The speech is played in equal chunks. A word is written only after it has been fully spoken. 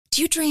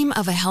Do you dream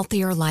of a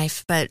healthier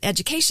life, but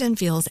education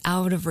feels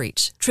out of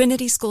reach?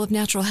 Trinity School of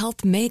Natural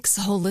Health makes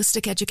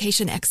holistic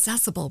education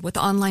accessible with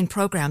online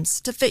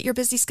programs to fit your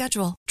busy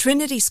schedule.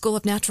 Trinity School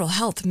of Natural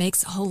Health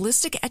makes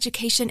holistic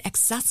education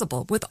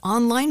accessible with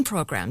online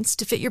programs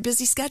to fit your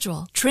busy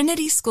schedule.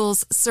 Trinity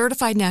School's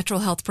Certified Natural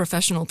Health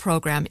Professional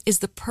Program is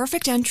the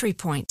perfect entry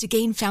point to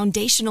gain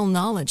foundational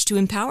knowledge to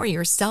empower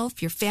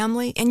yourself, your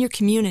family, and your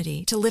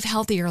community to live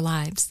healthier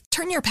lives.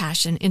 Turn your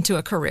passion into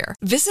a career.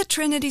 Visit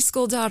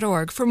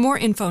trinityschool.org for more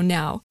info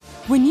now.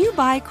 When you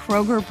buy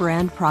Kroger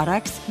brand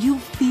products, you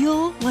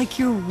feel like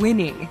you're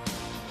winning.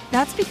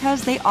 That's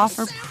because they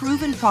offer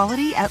proven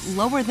quality at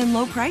lower than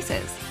low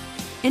prices.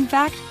 In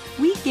fact,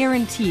 we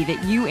guarantee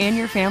that you and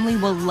your family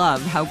will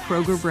love how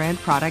Kroger brand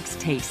products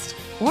taste,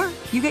 or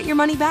you get your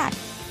money back.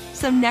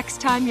 So next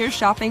time you're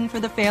shopping for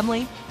the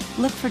family,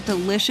 look for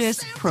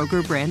delicious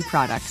Kroger brand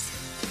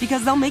products,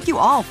 because they'll make you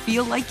all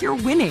feel like you're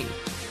winning.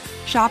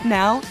 Shop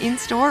now,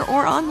 in-store,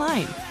 or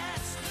online.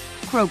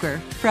 Kroger,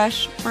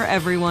 fresh for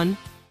everyone.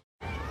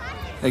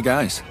 Hey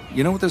guys,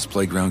 you know what this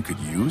playground could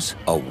use?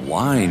 A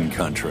wine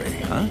country,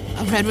 huh?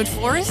 A redwood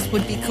forest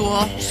would be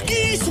cool.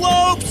 Ski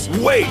slopes!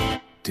 Wait!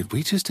 Did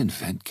we just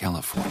invent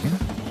California?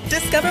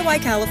 Discover why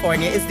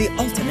California is the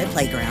ultimate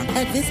playground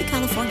at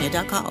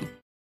visitcalifornia.com.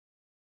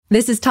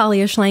 This is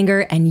Talia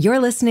Schlanger, and you're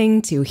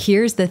listening to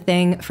Here's the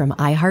Thing from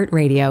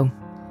iHeartRadio.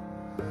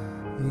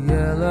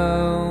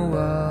 Yellow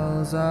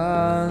walls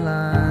are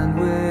lined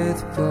with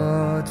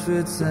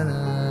portraits, and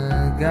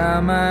I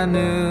got my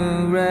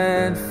new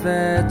red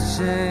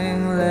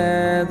fetching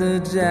leather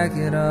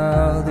jacket.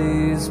 All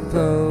these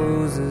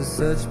poses,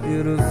 such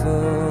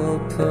beautiful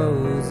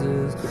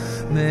poses,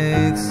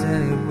 makes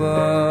any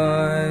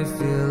boy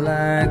feel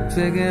like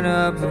picking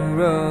up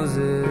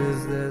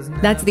roses.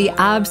 That's the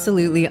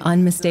absolutely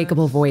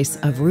unmistakable voice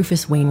of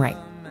Rufus Wainwright.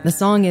 The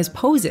song is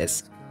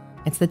Poses.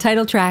 It's the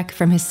title track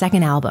from his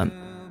second album.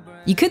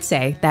 You could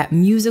say that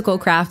musical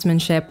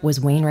craftsmanship was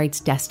Wainwright's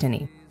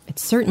destiny.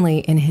 It's certainly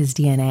in his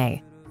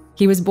DNA.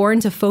 He was born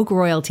to folk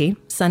royalty,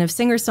 son of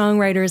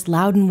singer-songwriters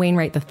Loudon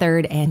Wainwright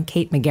III and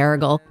Kate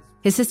McGarrigle.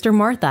 His sister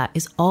Martha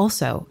is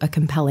also a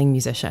compelling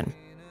musician.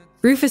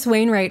 Rufus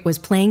Wainwright was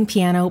playing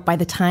piano by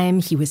the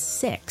time he was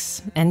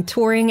 6 and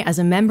touring as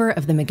a member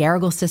of the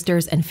McGarrigle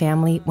sisters and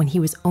family when he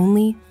was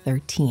only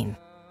 13.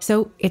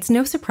 So it's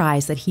no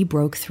surprise that he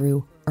broke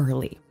through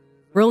early.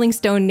 Rolling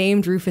Stone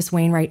named Rufus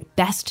Wainwright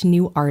Best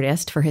New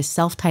Artist for his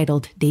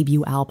self-titled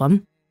debut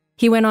album.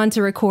 He went on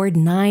to record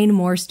 9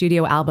 more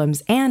studio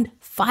albums and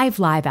 5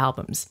 live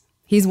albums.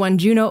 He's won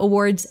Juno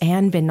Awards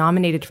and been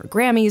nominated for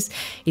Grammys.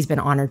 He's been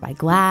honored by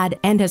GLAAD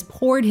and has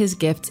poured his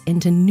gifts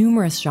into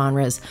numerous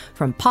genres,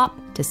 from pop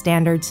to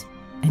standards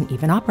and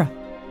even opera.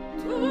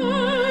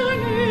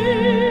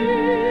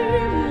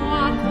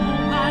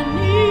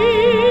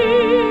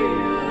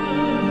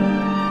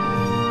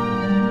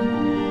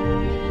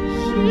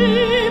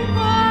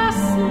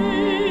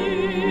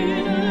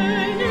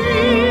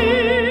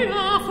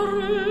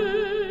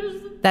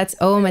 That's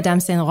Oh, Madame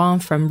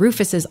Saint-Laurent from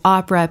Rufus's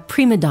opera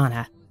Prima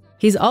Donna.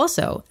 He's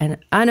also an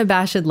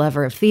unabashed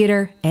lover of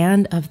theater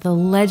and of the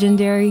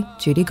legendary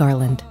Judy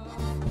Garland.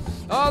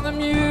 All the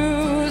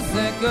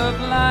music of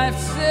life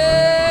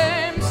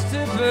seems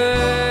to be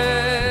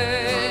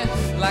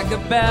like a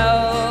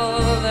bell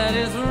that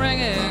is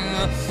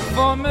ringing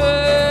for me.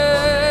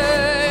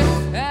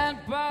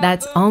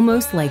 That's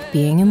Almost Like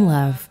Being in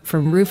Love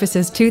from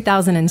Rufus's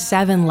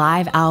 2007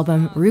 live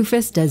album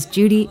Rufus Does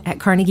Judy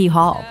at Carnegie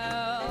Hall.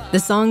 The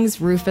songs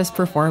Rufus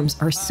performs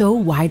are so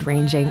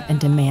wide-ranging and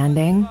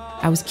demanding.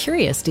 I was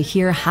curious to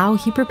hear how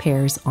he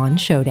prepares on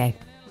show day.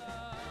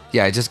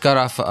 Yeah, I just got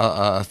off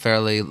a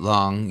fairly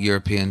long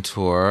European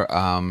tour.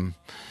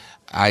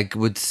 I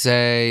would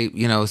say,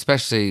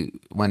 especially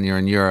when you're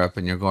in Europe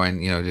and you're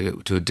going,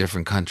 to a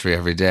different country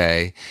every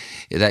day,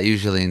 that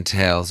usually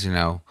entails,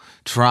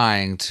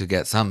 trying to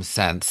get some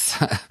sense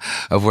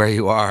of where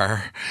you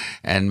are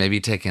and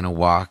maybe taking a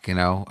walk,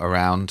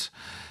 around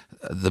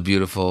the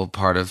beautiful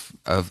part of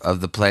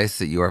the place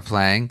that you are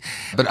playing.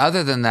 But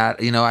other than that,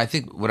 I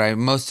think what I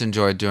most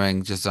enjoy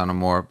doing just on a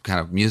more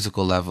kind of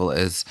musical level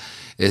is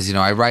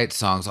I write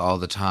songs all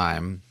the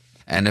time.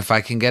 And if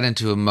I can get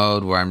into a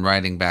mode where I'm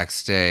writing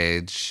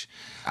backstage,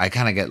 I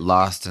kind of get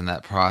lost in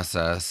that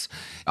process.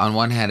 On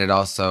one hand, it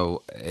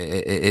also,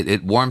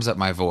 it warms up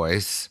my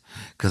voice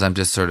because I'm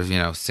just sort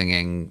of,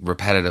 singing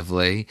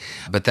repetitively.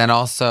 But then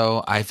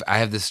also, I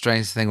have this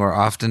strange thing where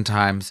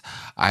oftentimes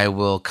I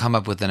will come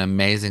up with an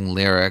amazing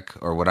lyric,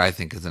 or what I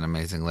think is an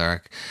amazing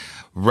lyric,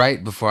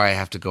 right before I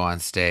have to go on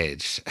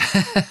stage.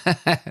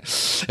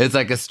 It's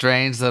like a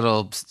strange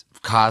little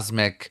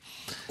cosmic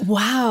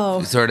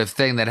sort of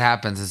thing that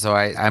happens. And so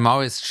I'm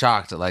always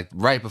shocked that, like,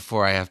 right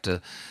before I have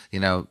to,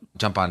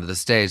 jump onto the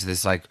stage,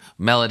 this like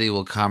melody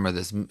will come or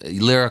this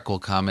lyric will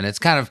come, and it's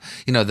kind of,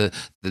 the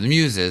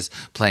muses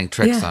playing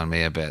tricks on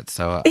me a bit.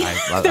 So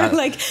they're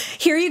like,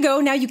 here you go.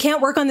 Now you can't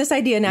work on this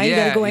idea. Now you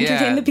got to go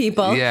entertain the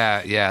people.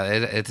 Yeah.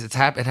 It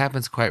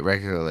happens quite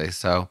regularly.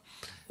 So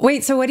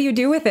Wait, so what do you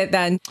do with it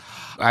then?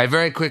 I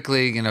very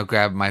quickly,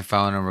 grab my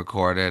phone and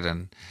record it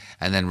and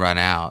then run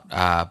out.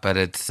 But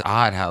it's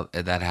odd how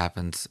that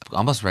happens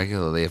almost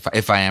regularly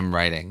if I am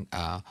writing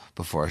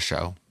before a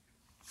show.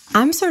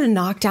 I'm sort of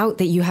knocked out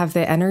that you have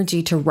the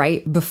energy to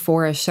write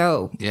before a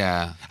show.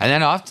 Yeah. And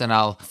then often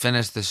I'll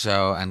finish the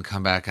show and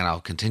come back and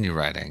I'll continue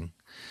writing.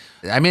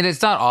 I mean,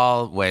 it's not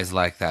always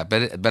like that,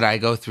 but I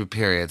go through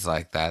periods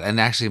like that. And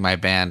actually my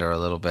band are a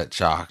little bit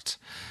shocked.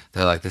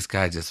 They're like, this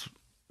guy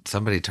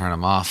somebody turn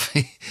him off.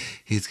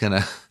 He's going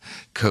to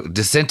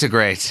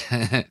disintegrate.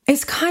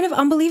 It's kind of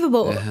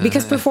unbelievable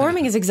because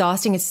performing is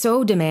exhausting. It's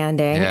so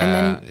demanding.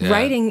 And then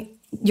writing,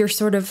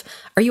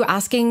 are you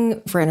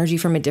asking for energy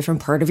from a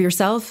different part of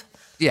yourself?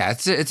 Yeah,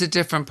 it's a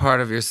different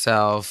part of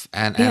yourself.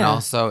 And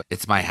also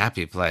it's my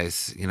happy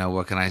place.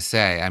 What can I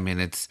say? I mean,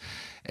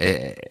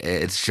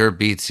 it sure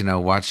beats,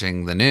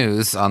 watching the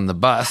news on the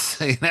bus,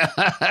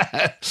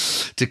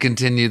 to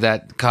continue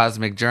that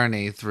cosmic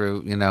journey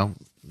through,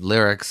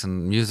 lyrics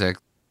and music.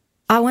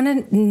 I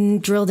want to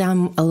drill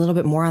down a little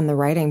bit more on the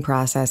writing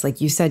process. Like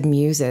you said,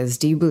 muses.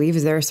 Do you believe,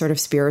 is there a sort of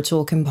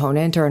spiritual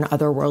component or an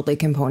otherworldly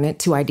component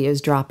to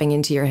ideas dropping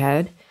into your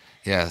head?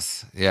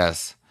 Yes.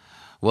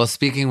 Well,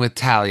 speaking with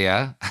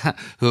Talia,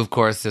 who of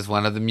course is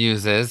one of the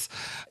muses,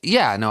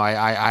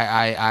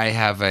 I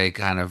have a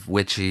kind of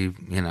witchy,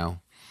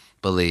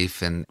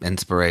 belief and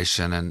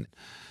inspiration and,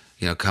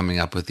 coming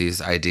up with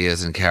these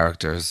ideas and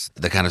characters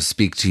that kind of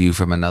speak to you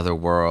from another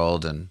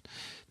world and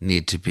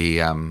need to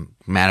be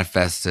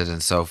manifested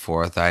and so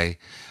forth. I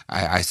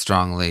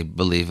strongly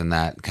believe in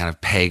that kind of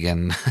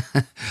pagan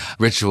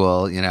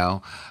ritual,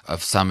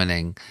 of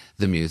summoning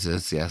the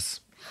muses,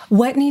 yes.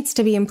 What needs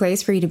to be in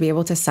place for you to be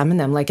able to summon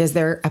them? Like, is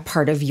there a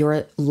part of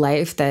your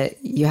life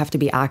that you have to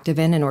be active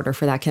in order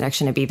for that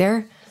connection to be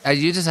there?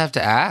 You just have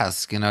to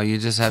ask, you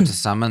just have to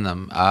summon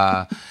them.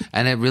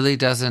 And it really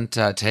doesn't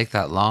take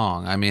that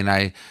long. I mean,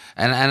 I'm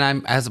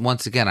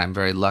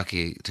very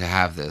lucky to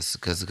have this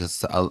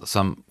because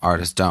some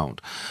artists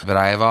don't. But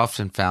I have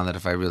often found that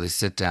if I really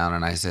sit down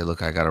and I say,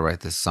 look, I got to write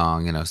this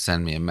song,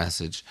 send me a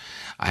message,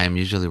 I am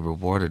usually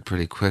rewarded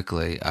pretty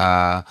quickly.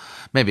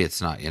 Maybe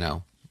it's not,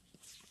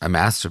 a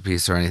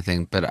masterpiece or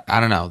anything, but I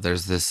don't know.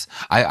 There's this.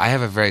 I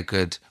have a very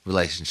good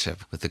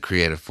relationship with the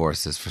creative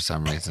forces for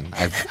some reason.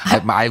 I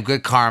have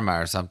good karma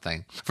or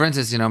something. For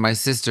instance, my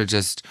sister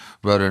just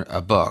wrote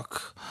a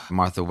book.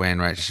 Martha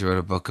Wainwright. She wrote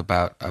a book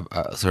about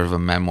a sort of a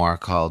memoir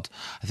called,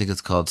 I think it's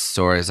called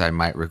 "Stories I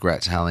Might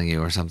Regret Telling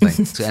You" or something,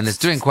 and it's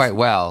doing quite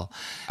well.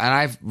 And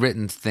I've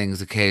written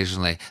things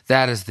occasionally.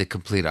 That is the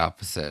complete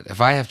opposite. If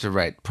I have to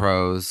write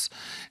prose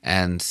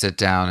and sit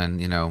down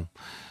and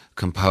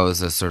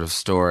compose a sort of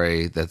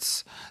story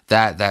that's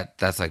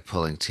like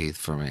pulling teeth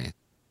for me.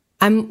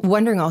 I'm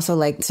wondering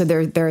also, so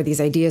there are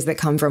these ideas that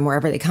come from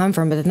wherever they come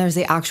from, but then there's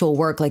the actual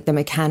work, like the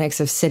mechanics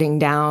of sitting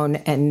down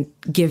and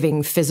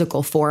giving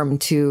physical form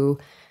to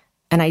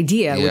an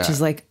idea, which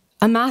is like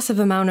a massive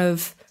amount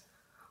of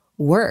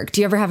work. Do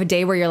you ever have a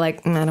day where you're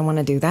like, I don't want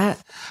to do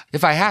that?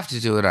 If I have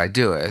to do it, I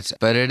do it.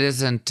 But it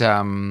isn't,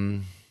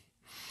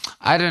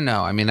 I don't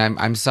know. I mean,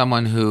 I'm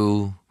someone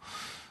who,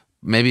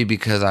 maybe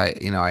because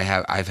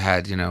I've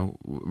had,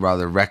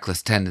 rather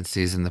reckless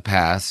tendencies in the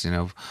past,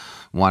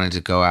 wanting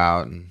to go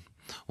out and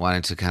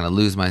wanting to kind of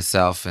lose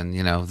myself in,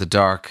 the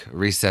dark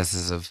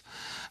recesses of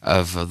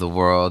the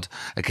world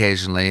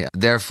occasionally.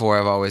 Therefore,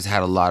 I've always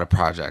had a lot of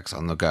projects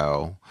on the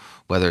go,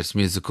 whether it's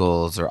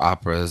musicals or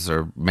operas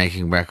or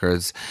making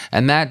records.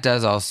 And that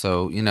does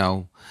also,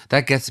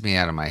 that gets me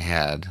out of my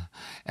head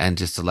and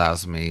just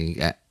allows me,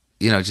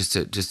 it's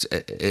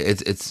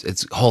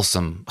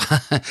wholesome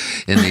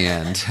in the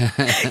end.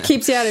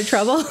 Keeps you out of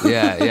trouble?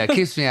 Yeah,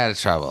 keeps me out of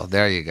trouble.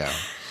 There you go.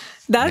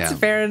 That's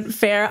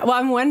fair. Well,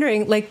 I'm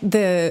wondering,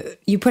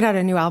 you put out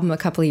a new album a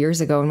couple of years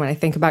ago, and when I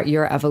think about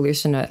your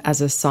evolution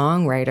as a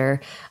songwriter,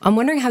 I'm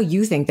wondering how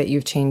you think that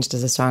you've changed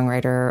as a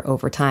songwriter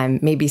over time,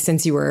 maybe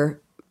since you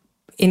were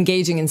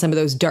engaging in some of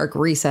those dark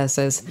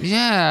recesses.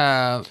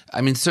 Yeah.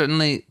 I mean,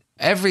 certainly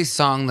every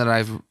song that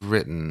I've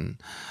written,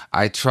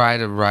 I try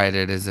to write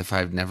it as if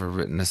I've never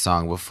written a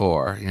song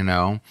before,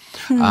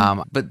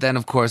 But then,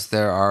 of course,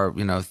 there are,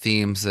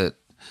 themes that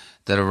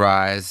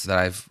arise that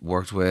I've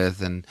worked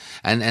with. And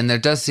there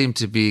does seem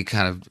to be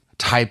kind of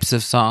types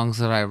of songs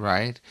that I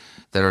write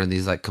that are in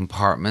these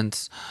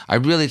compartments. I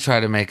really try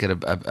to make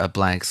it a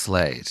blank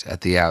slate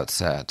at the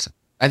outset.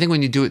 I think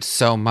when you do it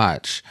so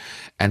much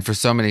and for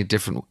so many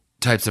different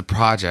types of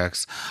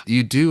projects,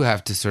 you do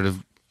have to sort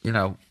of,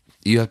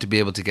 you have to be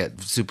able to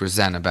get super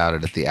zen about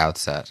it at the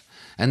outset.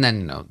 And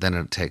then, then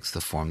it takes the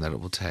form that it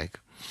will take.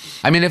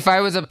 I mean, if I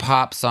was a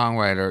pop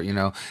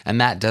songwriter,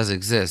 and that does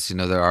exist,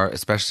 there are,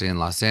 especially in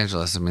Los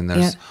Angeles, I mean,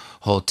 there's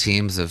whole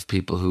teams of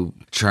people who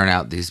churn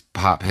out these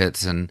pop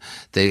hits, and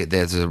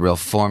there's a real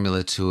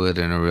formula to it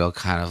and a real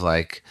kind of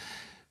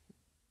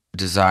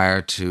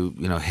desire to,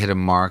 hit a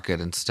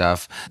market and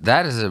stuff.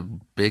 That is a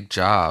big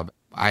job.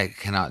 I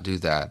cannot do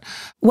that.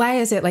 Why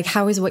is it? Like,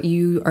 how is what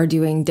you are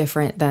doing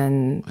different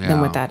than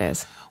what that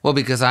is? Well,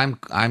 because I'm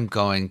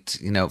going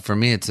to, for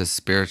me, it's a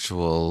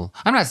spiritual.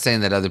 I'm not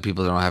saying that other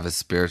people don't have a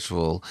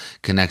spiritual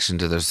connection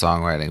to their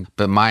songwriting,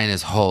 but mine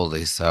is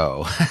wholly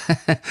so.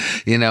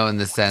 In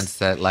the sense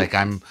that, like,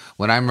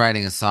 when I'm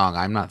writing a song,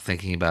 I'm not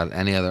thinking about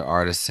any other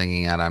artist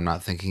singing it. I'm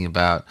not thinking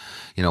about,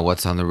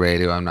 what's on the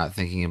radio. I'm not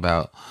thinking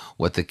about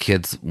what the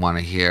kids want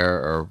to hear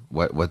or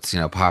what's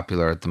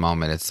popular at the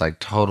moment. It's like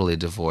totally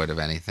devoid of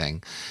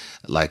anything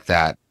like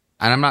that.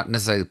 And I'm not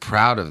necessarily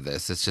proud of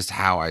this. It's just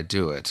how I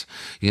do it,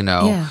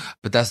 Yeah.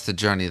 But that's the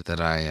journey that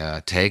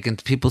I take,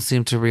 and people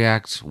seem to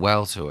react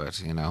well to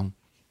it,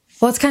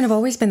 Well, it's kind of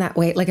always been that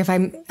way. Like,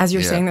 as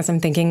you're saying this,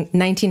 I'm thinking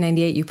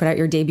 1998, you put out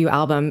your debut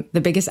album.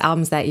 The biggest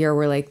albums that year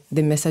were like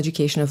The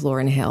Miseducation of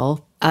Lauryn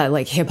Hill,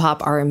 like hip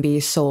hop, R&B,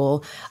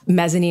 soul,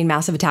 Mezzanine,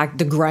 Massive Attack.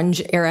 The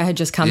grunge era had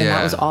just come, and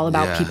that was all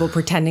about people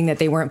pretending that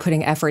they weren't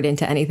putting effort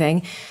into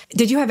anything.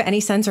 Did you have any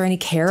sense or any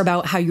care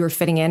about how you were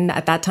fitting in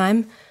at that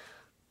time?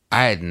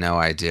 I had no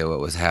idea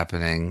what was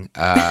happening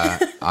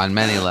on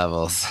many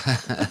levels.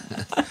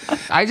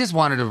 I just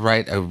wanted to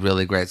write a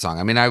really great song.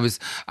 I mean, I was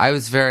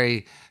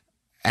very,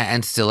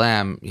 and still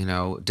am,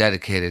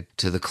 dedicated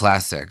to the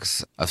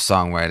classics of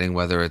songwriting,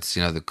 whether it's,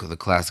 the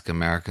classic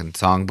American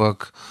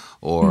songbook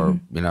or,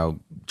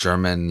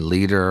 German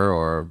lieder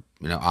or,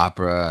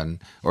 opera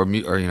or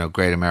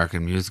great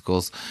American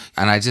musicals.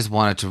 And I just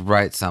wanted to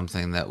write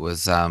something that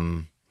was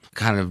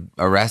kind of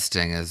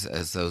arresting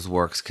as those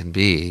works can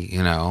be,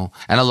 And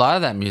a lot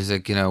of that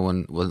music,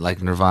 when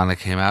like Nirvana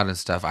came out and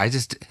stuff,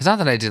 it's not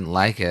that I didn't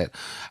like it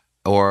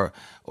or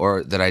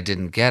that I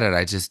didn't get it.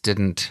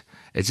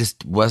 It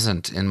just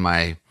wasn't in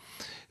my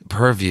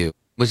purview,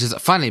 which is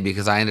funny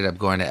because I ended up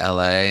going to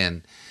LA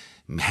and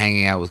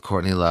hanging out with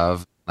Courtney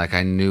Love. Like,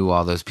 I knew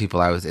all those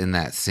people. I was in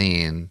that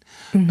scene,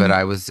 but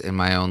I was in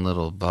my own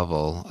little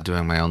bubble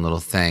doing my own little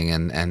thing.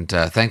 And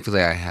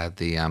thankfully I had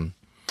the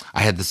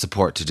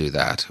support to do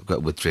that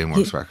with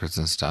DreamWorks Records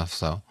and stuff.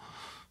 So,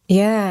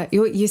 yeah,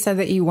 you said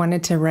that you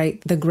wanted to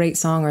write the great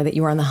song, or that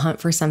you were on the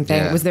hunt for something.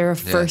 Yeah, was there a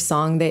first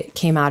song that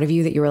came out of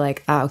you that you were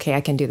like, okay,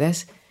 I can do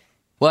this?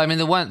 Well, I mean,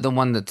 the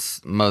one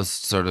that's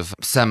most sort of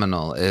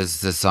seminal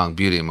is this song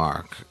 "Beauty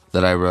Mark"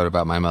 that I wrote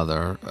about my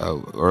mother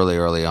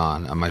early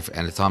on,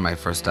 and it's on my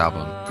first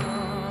album.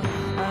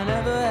 I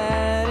never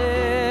had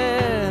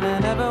it, I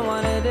never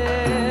wanted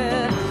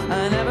it,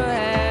 I never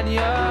had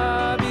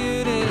your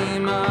beauty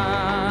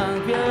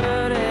mark,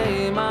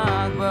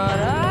 but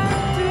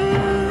I do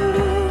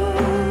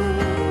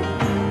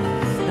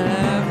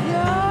have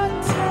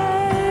your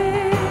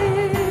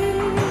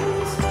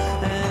taste,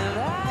 and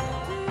I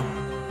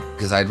do.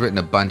 Because I'd written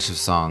a bunch of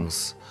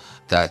songs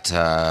that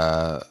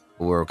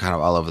were kind of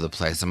all over the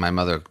place, and my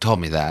mother told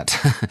me that.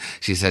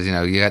 She said,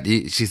 you got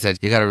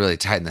to really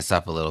tighten this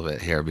up a little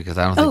bit here, because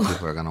I don't think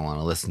people are going to want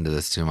to listen to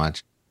this too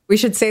much. We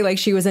should say, like,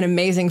 she was an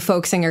amazing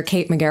folk singer,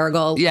 Kate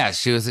McGarrigle. Yeah,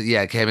 she was.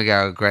 Yeah, Kate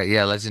McGarrigle, great.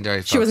 Yeah, legendary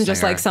folk singer. She wasn't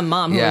just like some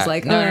mom who was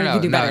like, you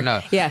do better.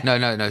 No. Yeah.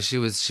 No. She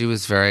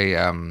was very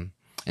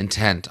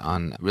intent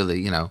on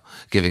really,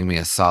 giving me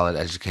a solid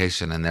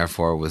education, and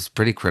therefore was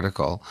pretty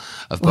critical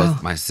of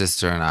both my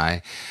sister and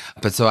I.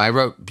 But so I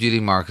wrote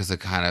Beauty Mark as a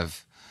kind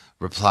of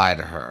reply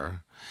to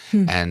her,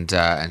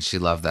 and she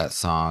loved that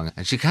song,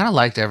 and she kind of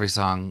liked every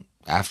song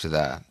after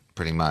that,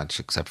 pretty much,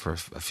 except for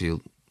a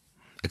few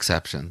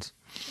exceptions.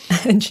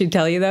 And she'd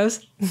tell you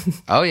those?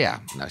 Oh yeah,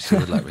 no, she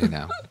would let me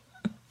know.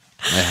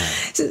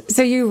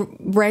 So you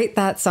write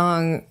that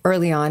song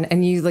early on,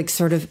 and you like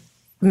sort of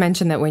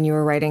mentioned that when you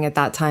were writing at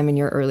that time in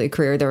your early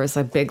career, there was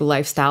a big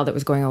lifestyle that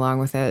was going along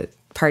with it.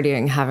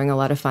 Partying, having a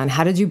lot of fun.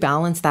 How did you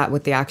balance that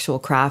with the actual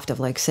craft of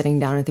like sitting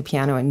down at the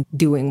piano and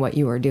doing what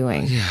you were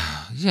doing?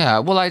 Yeah.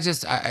 Well,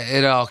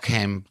 it all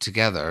came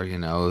together, it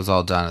was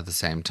all done at the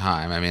same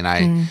time. I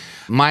mean,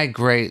 my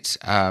great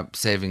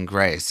saving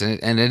grace,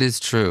 and it is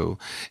true,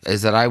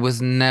 is that I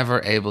was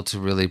never able to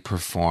really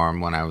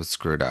perform when I was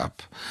screwed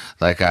up.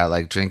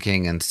 Like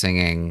drinking and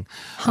singing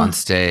on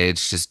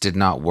stage just did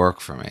not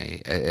work for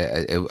me.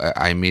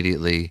 I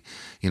immediately,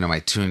 my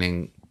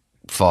tuning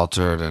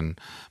faltered, and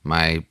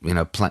my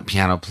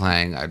piano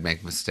playing, I'd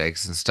make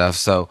mistakes and stuff.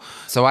 So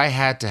I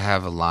had to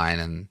have a line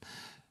and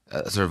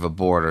sort of a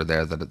border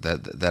there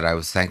that I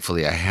was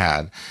thankfully I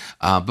had.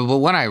 But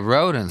when I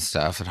wrote and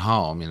stuff at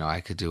home, I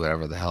could do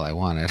whatever the hell I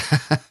wanted,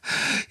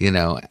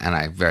 and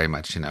I very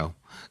much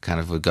kind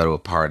of would go to a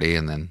party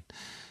and then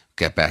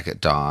get back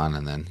at dawn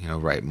and then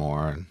write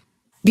more.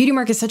 Beauty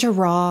Mark is such a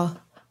raw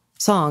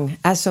song,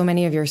 as so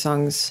many of your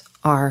songs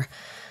are.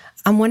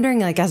 I'm wondering,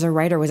 like, as a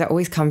writer, was it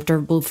always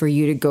comfortable for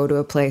you to go to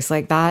a place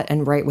like that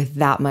and write with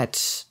that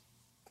much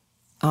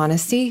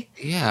honesty?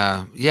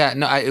 Yeah.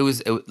 No,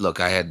 look,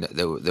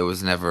 there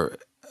was never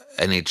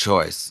any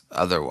choice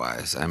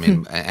otherwise. I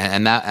mean,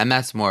 and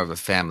that's more of a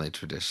family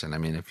tradition. I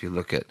mean, if you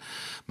look at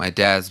my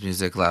dad's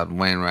music, Loudon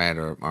Wainwright,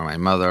 or my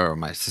mother, or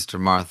my sister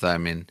Martha, I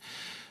mean,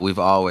 we've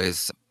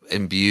always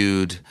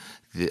imbued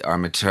our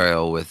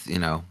material with,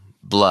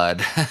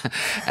 blood,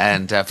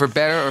 and for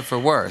better or for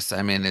worse.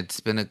 I mean, it's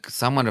been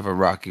somewhat of a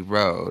rocky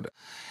road,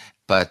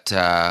 but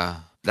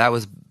that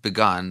was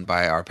begun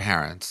by our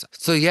parents.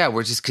 So yeah,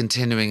 we're just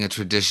continuing a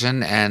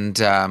tradition, and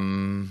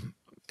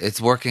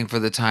it's working for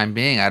the time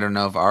being. I don't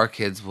know if our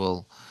kids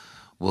will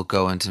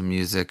go into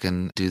music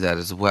and do that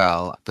as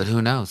well, but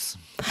who knows?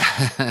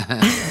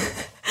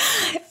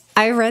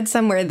 I read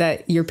somewhere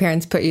that your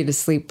parents put you to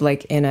sleep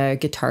like in a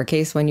guitar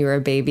case when you were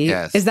a baby.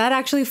 Yes. Is that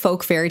actually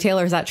folk fairy tale,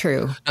 or is that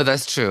true? No,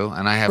 that's true.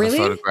 And I have Really?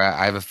 a photograph.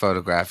 I have a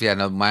photograph. Yeah,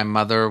 no, my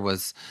mother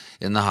was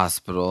in the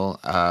hospital.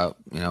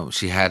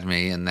 She had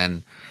me, and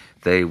then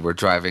they were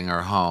driving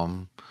her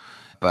home.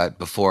 But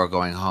before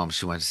going home,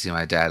 she went to see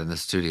my dad in the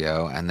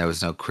studio, and there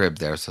was no crib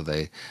there, so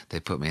they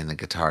put me in the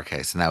guitar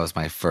case. And that was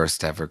my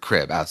first ever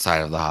crib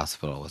outside of the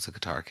hospital, was a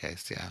guitar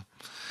case, yeah.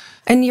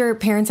 And your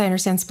parents, I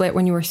understand, split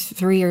when you were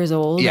 3 years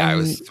old. Yeah, and I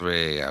was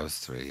three,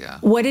 yeah.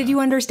 What did you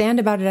understand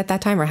about it at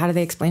that time, or how did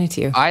they explain it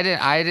to you? I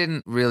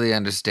didn't really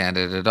understand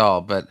it at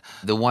all, but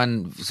the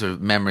one sort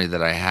of memory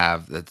that I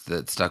have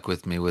that stuck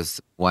with me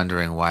was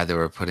wondering why they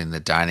were putting the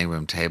dining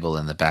room table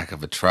in the back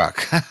of a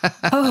truck.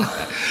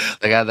 Oh.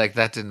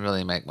 That didn't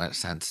really make much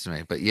sense to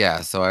me. But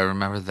yeah, so I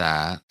remember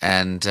that.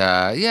 And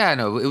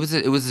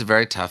it was a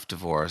very tough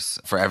divorce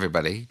for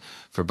everybody,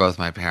 for both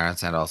my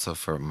parents and also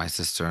for my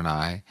sister and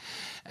I.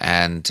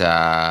 And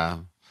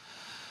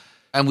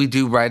we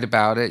do write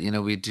about it.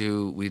 We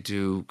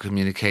do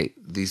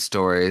communicate these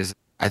stories.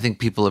 I think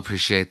people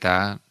appreciate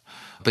that.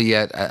 But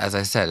yet, as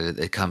I said,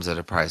 it comes at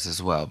a price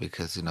as well,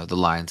 because, the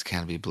lines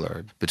can be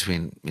blurred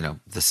between,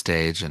 the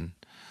stage and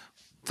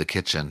the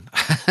kitchen.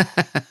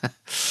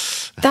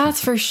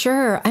 That's for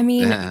sure. I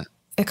mean, Yeah.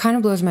 It kind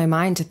of blows my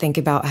mind to think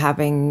about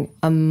having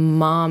a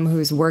mom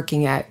who's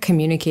working at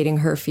communicating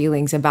her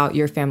feelings about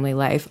your family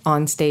life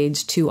on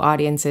stage to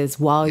audiences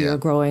while you're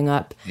growing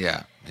up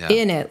Yeah.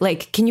 in it.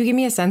 Like, can you give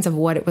me a sense of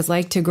what it was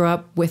like to grow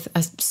up with a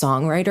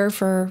songwriter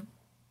for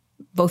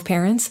both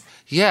parents?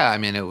 Yeah, I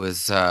mean, it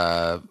was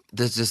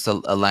there's just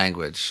a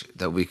language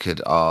that we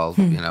could all,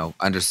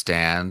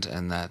 understand,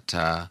 and that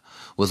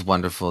was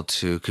wonderful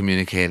to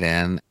communicate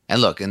in.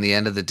 And look, in the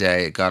end of the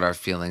day, it got our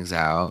feelings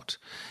out,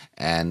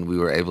 and we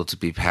were able to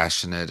be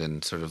passionate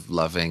and sort of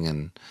loving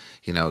and,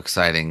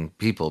 exciting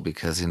people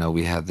because,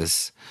 we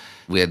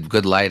had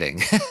good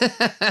lighting.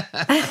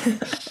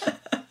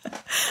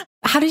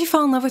 How did you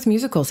fall in love with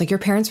musicals? Like, your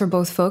parents were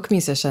both folk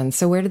musicians,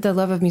 so where did the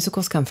love of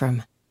musicals come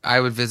from? I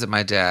would visit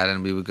my dad,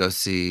 and we would go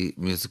see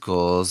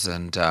musicals,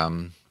 and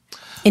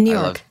In New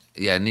York?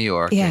 New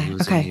York. Yeah, He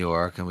was okay. in New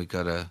York, and we'd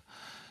go to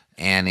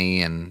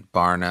Annie and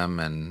Barnum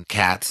and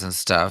Cats and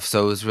stuff.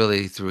 So it was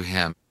really through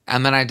him.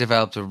 And then I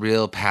developed a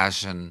real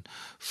passion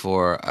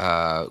for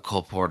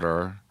Cole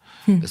Porter,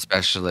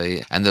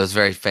 especially, and those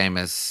very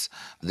famous,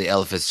 the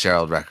Ella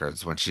Fitzgerald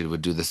records, when she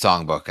would do the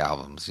songbook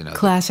albums,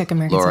 Classic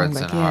American Lawrence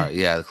songbook,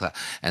 and Hart,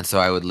 and so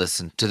I would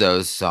listen to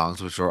those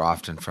songs, which were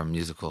often from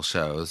musical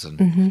shows,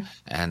 and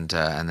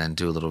then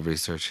do a little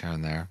research here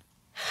and there.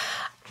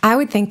 I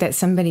would think that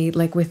somebody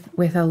like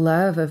with a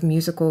love of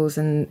musicals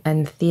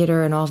and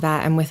theater and all of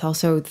that, and with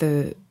also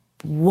the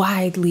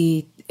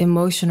widely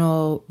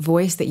emotional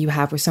voice that you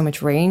have with so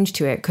much range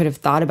to it, could have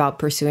thought about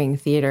pursuing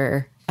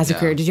theater as a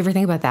career. Did you ever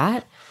think about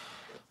that?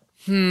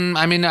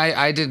 I mean,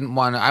 I didn't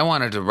want to, I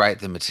wanted to write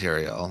the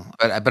material,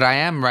 but I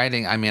am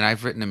writing. I mean,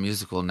 I've written a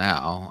musical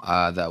now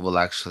that will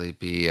actually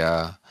be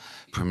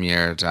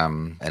premiered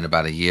in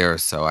about a year or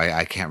so.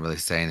 I can't really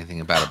say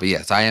anything about it, but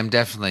yes, I am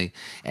definitely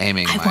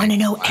aiming. I want to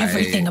know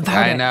everything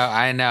about it.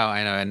 I know,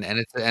 and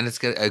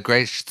it's a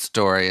great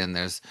story, and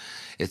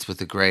it's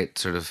with a great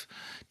sort of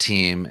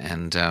team,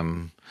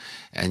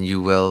 and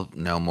you will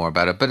know more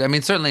about it. But I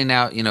mean, certainly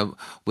now,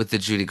 with the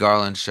Judy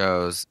Garland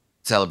shows,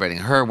 celebrating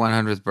her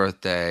 100th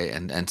birthday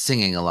and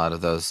singing a lot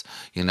of those,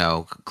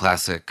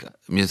 classic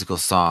musical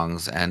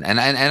songs. And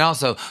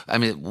also, I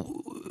mean,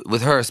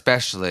 with her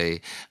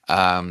especially,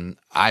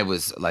 I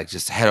was like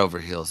just head over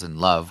heels in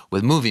love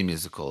with movie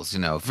musicals.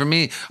 For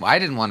me, I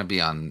didn't want to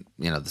be on,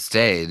 the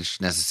stage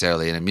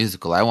necessarily in a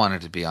musical. I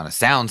wanted to be on a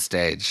sound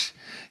stage,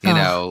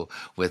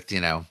 with,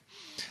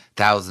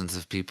 thousands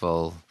of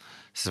people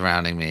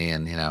surrounding me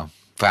and,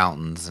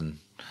 fountains and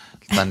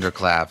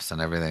thunderclaps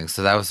and everything.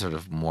 So that was sort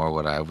of more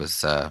what I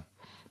was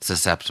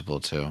susceptible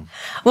to.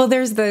 Well,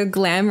 there's the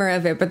glamour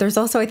of it, but there's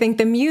also, I think,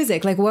 the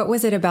music. Like, what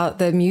was it about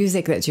the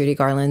music that Judy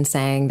Garland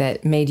sang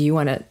that made you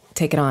want to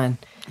take it on?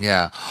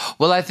 Yeah.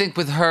 Well, I think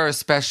with her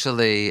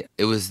especially,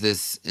 it was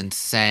this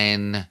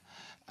insane,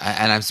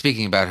 and I'm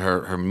speaking about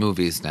her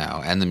movies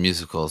now and the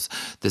musicals,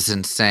 this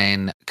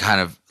insane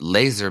kind of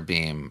laser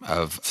beam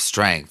of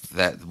strength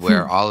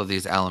where all of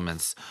these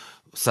elements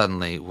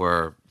suddenly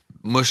were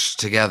mushed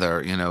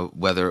together,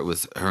 whether it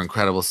was her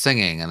incredible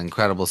singing, an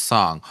incredible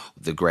song,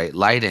 the great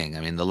lighting.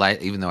 I mean, the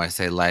light, even though I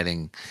say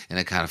lighting in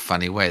a kind of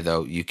funny way,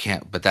 though you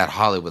can't, but that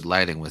Hollywood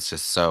lighting was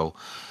just so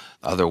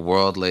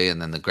otherworldly,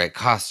 and then the great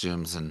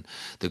costumes and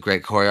the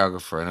great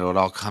choreographer, and it would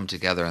all come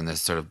together in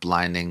this sort of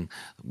blinding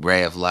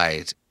ray of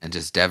light and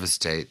just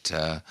devastate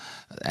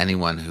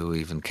anyone who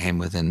even came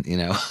within,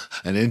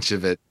 an inch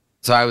of it.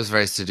 So I was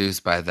very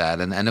seduced by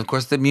that. And of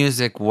course, the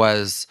music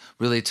was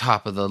really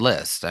top of the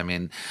list. I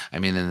mean,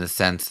 in the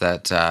sense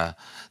that that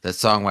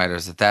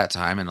songwriters at that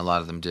time, and a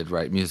lot of them did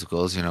write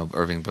musicals,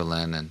 Irving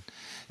Berlin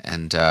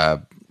and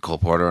Cole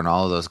Porter and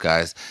all of those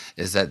guys,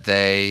 is that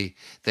they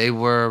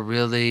were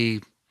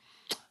really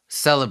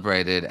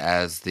celebrated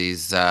as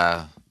these...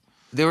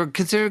 they were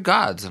considered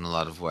gods in a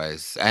lot of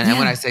ways. And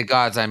when I say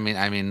gods, I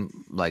mean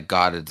like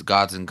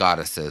gods and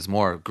goddesses,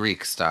 more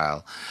Greek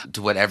style,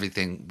 to what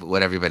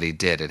everybody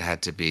did. It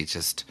had to be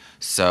just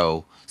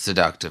so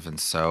seductive and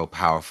so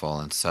powerful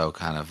and so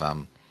kind of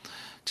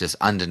just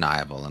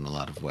undeniable in a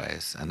lot of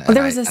ways. And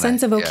there was a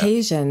sense of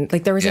occasion.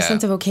 Like there was a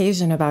sense of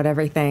occasion about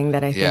everything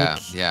that I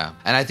think. Yeah.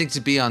 And I think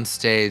to be on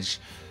stage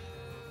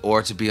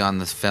or to be on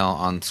the film,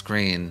 on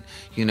screen,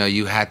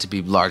 you had to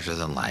be larger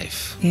than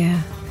life.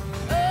 Yeah.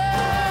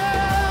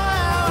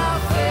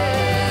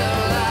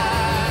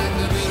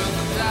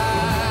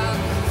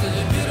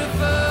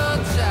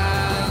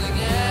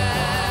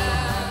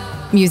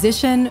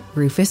 Musician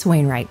Rufus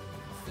Wainwright.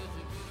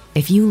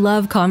 If you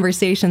love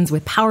conversations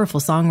with powerful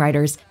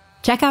songwriters,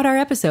 check out our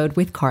episode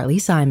with Carly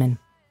Simon.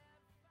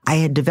 I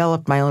had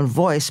developed my own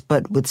voice,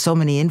 but with so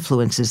many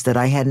influences that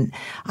I hadn't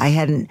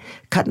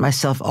cut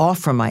myself off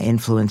from my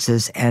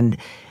influences and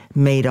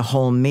made a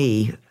whole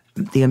me.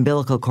 The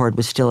umbilical cord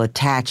was still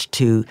attached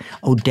to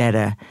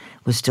Odetta,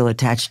 was still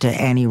attached to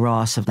Annie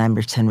Ross of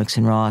Lamberts, Hendricks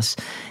and Ross,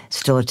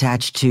 still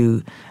attached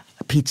to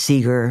Pete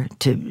Seeger,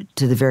 to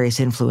the various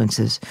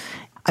influences.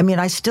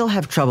 I still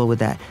have trouble with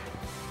that.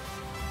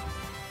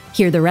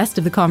 Hear the rest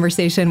of the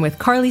conversation with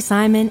Carly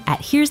Simon at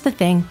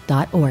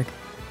here'sthething.org.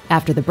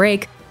 After the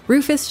break,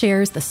 Rufus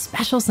shares the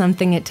special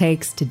something it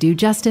takes to do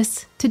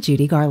justice to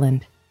Judy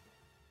Garland.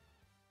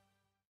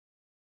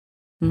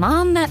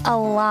 Mom met a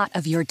lot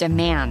of your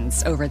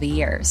demands over the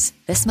years.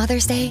 This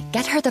Mother's Day,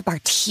 get her the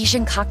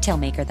Bartesian cocktail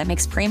maker that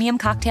makes premium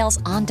cocktails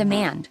on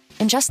demand.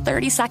 In just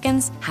 30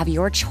 seconds, have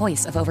your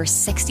choice of over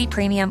 60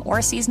 premium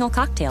or seasonal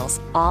cocktails,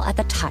 all at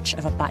the touch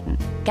of a button.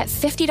 Get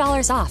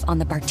 $50 off on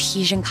the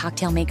Bartesian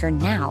cocktail maker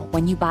now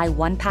when you buy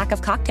 1 pack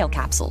of cocktail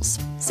capsules.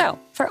 So,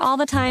 for all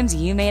the times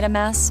you made a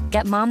mess,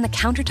 get Mom the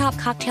countertop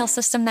cocktail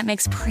system that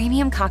makes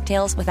premium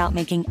cocktails without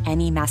making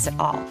any mess at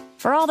all.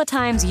 For all the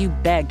times you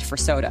begged for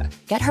soda,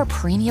 get her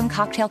premium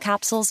cocktail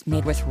capsules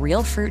made with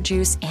real fruit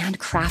juice and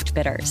craft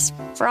bitters.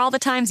 For all the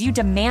times you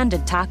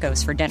demanded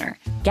tacos for dinner,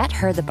 get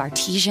her the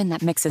Bartesian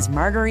that mixes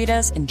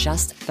margaritas in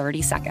just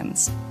 30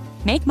 seconds.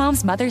 Make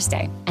Mom's Mother's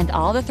Day and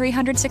all the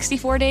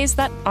 364 days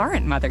that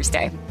aren't Mother's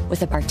Day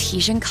with a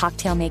Bartesian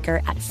cocktail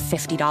maker at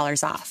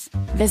 $50 off.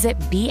 Visit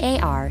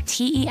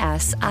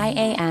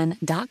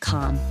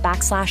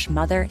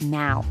BARTESIAN.com/mother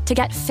now to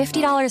get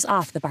 $50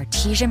 off the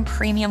Bartesian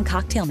Premium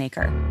Cocktail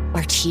Maker.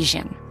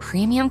 Bartesian,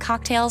 premium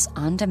cocktails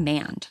on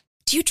demand.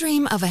 Do you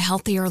dream of a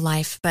healthier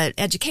life, but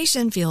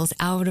education feels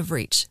out of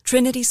reach?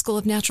 Trinity School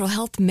of Natural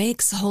Health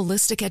makes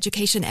holistic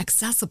education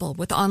accessible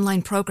with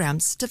online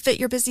programs to fit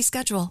your busy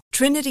schedule.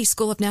 Trinity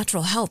School of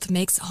Natural Health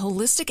makes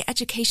holistic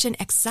education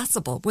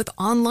accessible with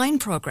online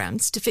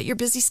programs to fit your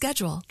busy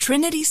schedule.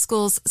 Trinity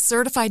School's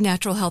Certified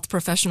Natural Health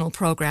Professional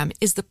Program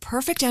is the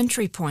perfect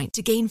entry point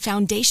to gain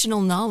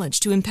foundational knowledge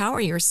to empower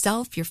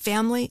yourself, your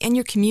family, and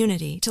your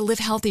community to live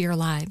healthier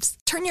lives.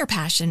 Turn your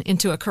passion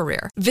into a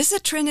career.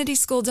 Visit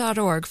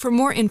trinityschool.org for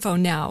more info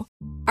now.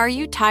 Are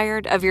you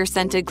tired of your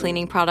scented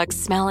cleaning products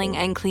smelling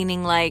and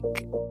cleaning like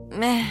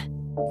meh?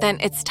 Then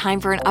it's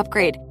time for an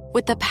upgrade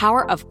with the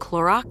power of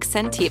Clorox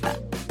Scentiva.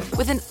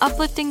 With an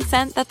uplifting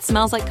scent that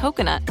smells like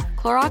coconut,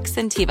 Clorox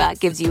Scentiva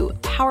gives you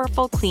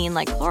powerful clean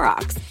like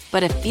Clorox,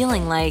 but a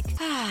feeling like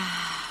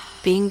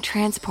being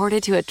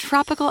transported to a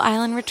tropical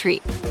island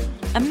retreat.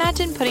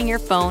 Imagine putting your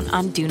phone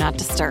on Do Not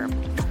Disturb,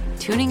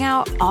 tuning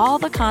out all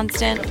the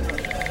constant,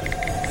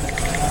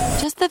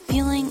 just the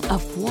feeling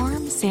of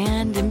warm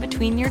sand in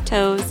between your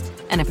toes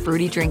and a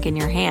fruity drink in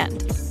your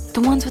hand.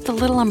 The ones with the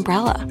little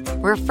umbrella.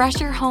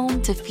 Refresh your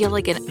home to feel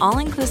like an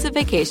all-inclusive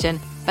vacation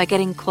by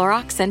getting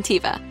Clorox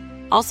Scentiva.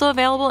 Also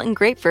available in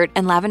grapefruit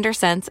and lavender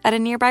scents at a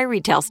nearby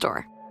retail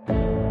store.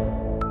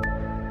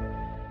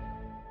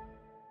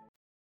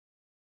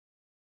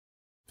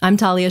 I'm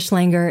Talia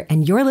Schlanger,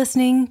 and you're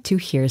listening to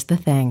Here's the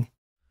Thing.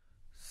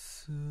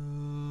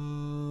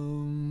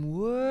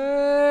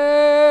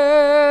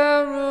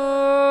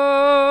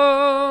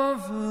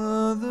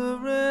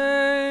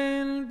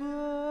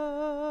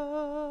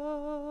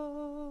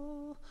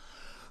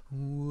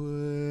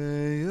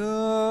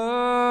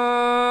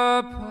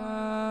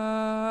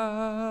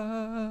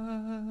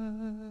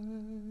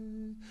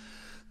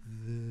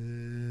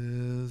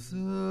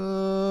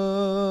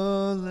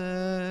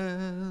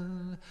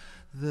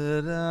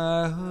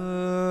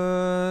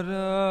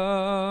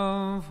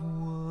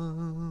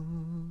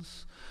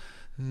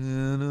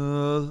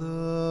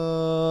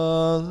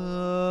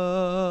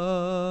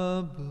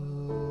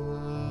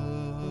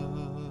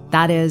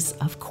 That is,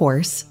 of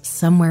course,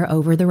 Somewhere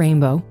Over the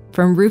Rainbow,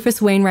 from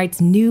Rufus Wainwright's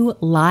new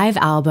live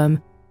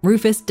album,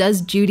 Rufus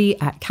Does Judy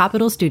at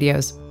Capitol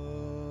Studios.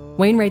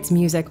 Wainwright's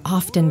music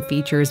often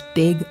features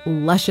big,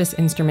 luscious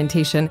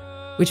instrumentation,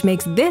 which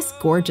makes this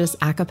gorgeous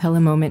a cappella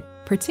moment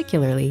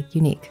particularly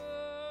unique.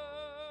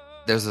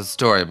 There's a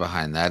story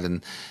behind that,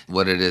 and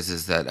what it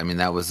is that, I mean,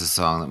 that was a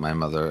song that my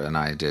mother and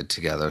I did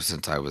together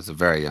since I was a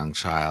very young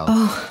child.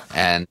 Oh.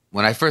 And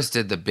when I first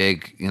did the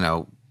big,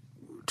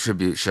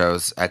 tribute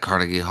shows at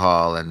Carnegie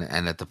Hall and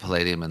at the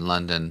Palladium in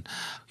London,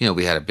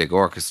 we had a big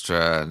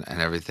orchestra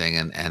and everything,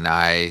 and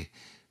I,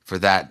 for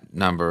that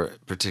number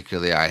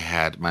particularly, I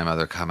had my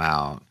mother come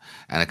out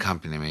and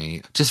accompany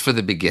me just for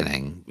the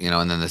beginning,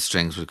 and then the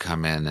strings would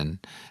come in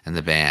and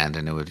the band,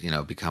 and it would,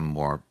 become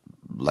more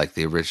like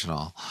the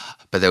original.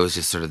 But there was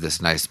just sort of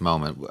this nice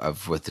moment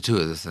with the two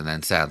of us, and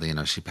then sadly,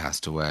 she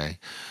passed away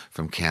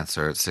from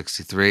cancer at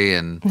 63,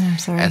 and I'm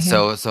sorry, and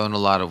so in a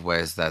lot of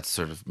ways, that's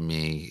sort of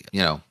me,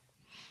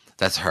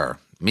 that's her,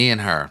 me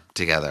and her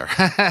together.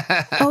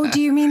 Oh, do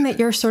you mean that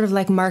you're sort of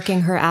like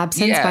marking her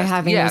absence by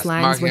having those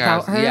lines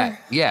without her? Yeah,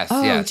 yes,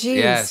 oh, yes, geez.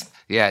 yes,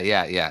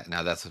 yeah.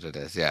 No, that's what it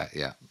is.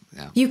 Yeah.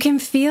 You can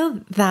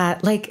feel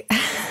that, like,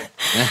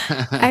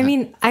 I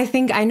mean,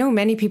 I know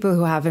many people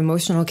who have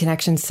emotional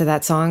connections to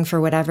that song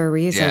for whatever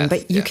reason,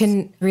 but you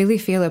can really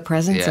feel a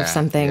presence of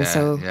something.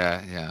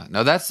 Yeah.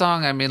 No, that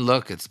song, I mean,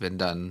 look, it's been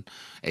done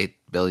 8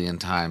 billion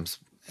times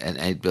in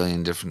 8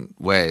 billion different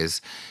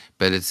ways,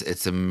 but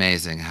it's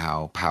amazing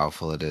how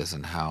powerful it is,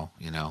 and how,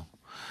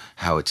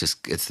 how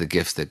it's the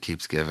gift that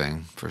keeps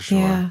giving, for sure.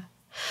 Yeah.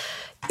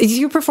 Did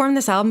you perform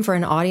this album for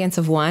an audience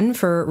of one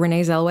for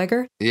Renee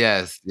Zellweger?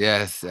 Yes, I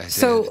did.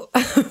 So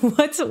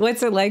what's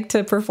it like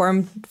to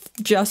perform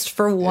just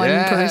for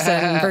one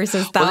person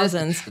versus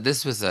thousands? Well,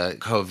 this was a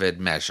COVID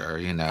measure,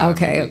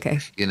 Okay, okay.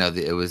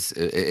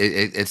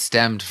 It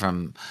stemmed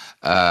from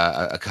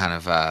a kind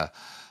of a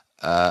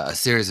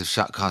series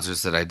of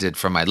concerts that I did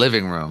from my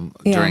living room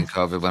during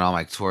COVID, when all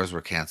my tours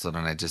were canceled,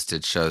 and I just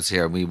did shows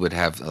here. We would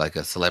have like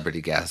a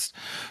celebrity guest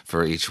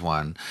for each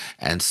one,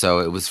 and so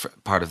it was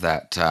part of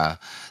that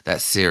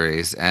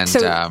series. And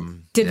so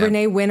did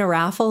Renee win a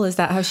raffle? Is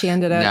that how she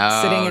ended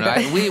up sitting at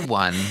that? We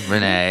won,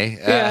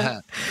 Renee.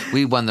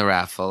 We won the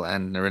raffle,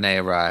 and Renee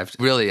arrived.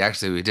 Really,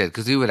 actually, we did,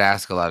 because we would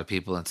ask a lot of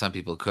people, and some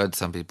people could,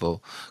 some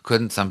people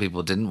couldn't, some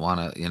people didn't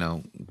want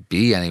to,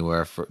 be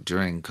anywhere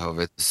during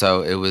COVID.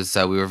 So it was,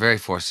 we were very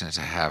fortunate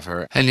to have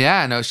her.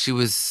 And she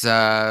was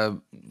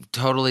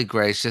totally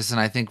gracious, and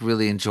I think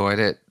really enjoyed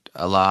it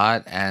a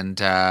lot. And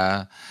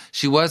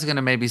she was going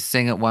to maybe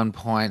sing at one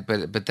point,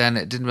 but then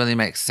it didn't really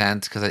make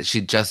sense, because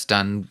she'd just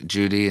done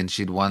Judy and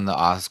she'd won the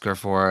Oscar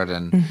for it.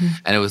 And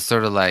and it was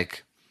sort of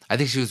like, I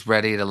think she was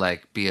ready to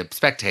like be a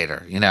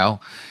spectator,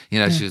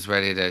 she was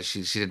ready to,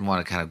 she didn't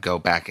want to kind of go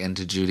back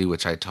into Judy,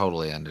 which I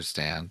totally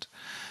understand,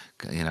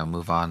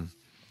 move on.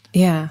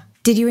 Yeah.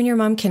 Did you and your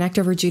mom connect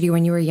over Judy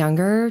when you were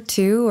younger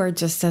too, or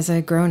just as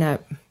a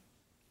grown-up?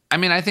 I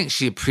mean, I think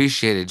she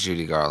appreciated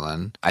Judy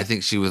Garland. I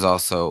think she was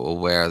also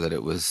aware that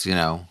it was,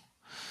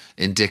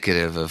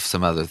 indicative of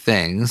some other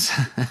things.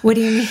 What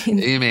do you mean?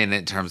 You mean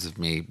in terms of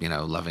me,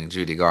 loving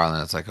Judy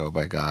Garland? It's like, oh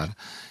my God,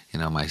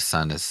 my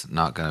son is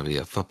not going to be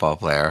a football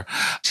player.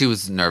 She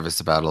was nervous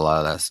about a lot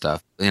of that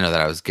stuff, that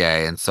I was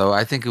gay. And so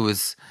I think it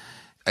was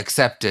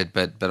accepted,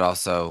 but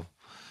also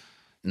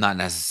not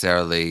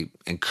necessarily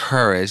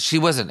encouraged. She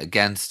wasn't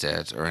against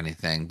it or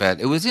anything,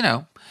 but it was,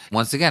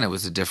 once again, it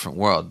was a different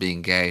world.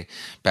 Being gay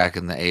back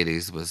in the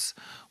 80s was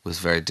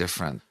very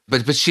different.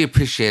 But she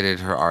appreciated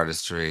her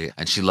artistry,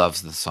 and she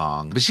loves the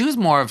song. But she was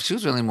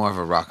really more of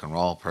a rock and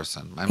roll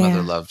person. My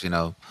mother loved,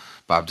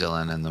 Bob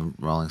Dylan and the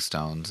Rolling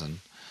Stones and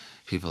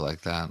people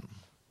like that.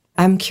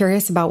 I'm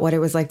curious about what it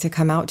was like to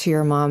come out to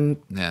your mom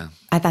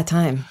at that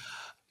time.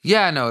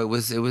 Yeah, no, it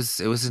was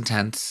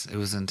intense. It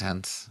was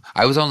intense.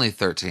 I was only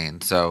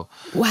 13, so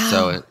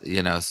wow.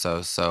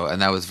 So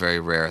and that was very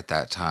rare at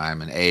that time,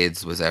 and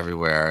AIDS was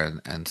everywhere,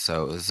 and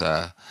so it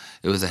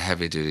was a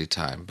heavy duty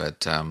time,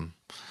 but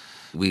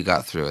we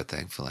got through it,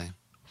 thankfully.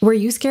 Were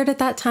you scared at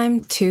that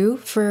time too?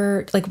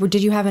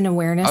 Did you have an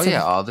awareness? Oh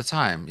yeah, all the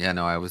time. Yeah,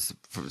 no, I was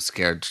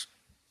scared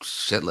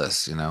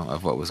shitless,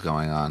 of what was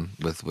going on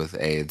with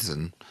AIDS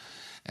and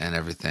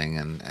everything,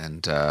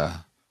 and.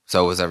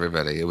 So was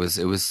everybody. It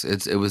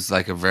was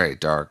like a very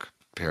dark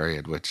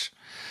period, which,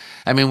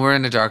 I mean, we're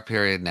in a dark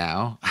period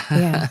now.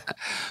 Yeah.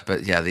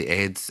 But yeah, the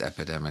AIDS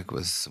epidemic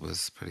was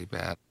pretty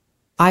bad.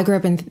 I grew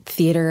up in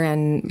theater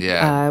and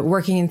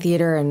working in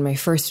theater, and my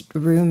first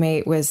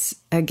roommate was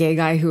a gay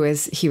guy he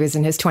was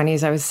in his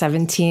 20s. I was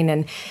 17,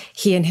 and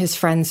he and his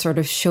friends sort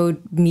of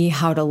showed me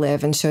how to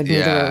live and showed me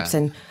the ropes.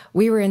 And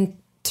we were in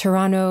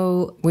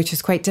Toronto, which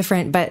is quite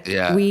different, but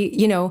we,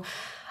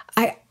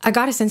 I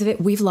got a sense of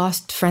it. We've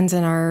lost friends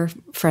in our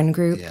friend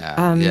group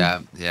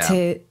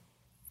to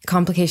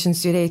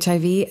complications due to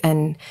HIV,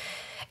 and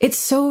it's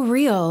so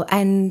real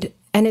and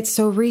it's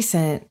so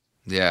recent.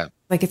 Yeah.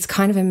 Like, it's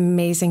kind of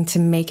amazing to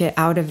make it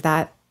out of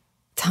that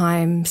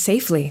time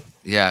safely.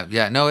 Yeah.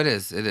 No, it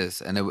is.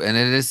 And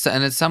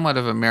it's somewhat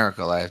of a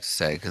miracle, I have to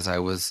say, because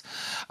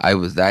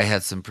I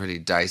had some pretty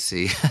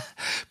dicey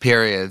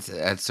periods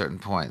at certain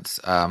points.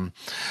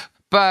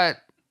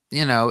 But,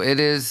 it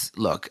is,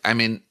 look, I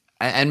mean,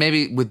 And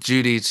maybe with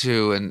Judy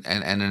too, and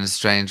in a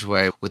strange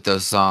way with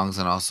those songs,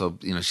 and also,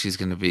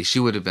 she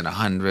would have been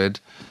 100,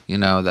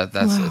 that's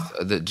Wow.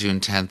 the June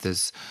 10th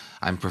is,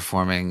 I'm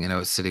performing,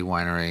 at City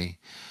Winery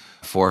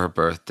for her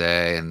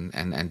birthday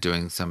and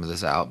doing some of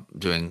this out,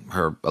 doing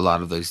her, a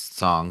lot of these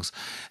songs.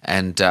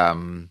 And,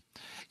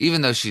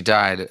 even though she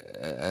died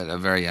at a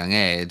very young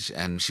age,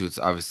 and she was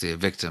obviously a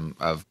victim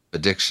of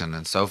addiction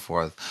and so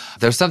forth,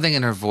 there's something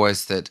in her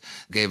voice that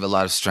gave a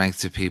lot of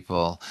strength to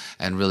people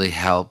and really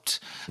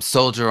helped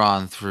soldier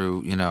on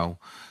through,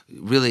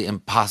 really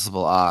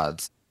impossible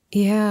odds.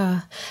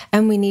 Yeah.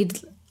 And we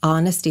need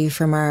honesty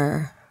from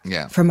our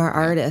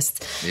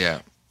artists.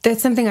 Yeah.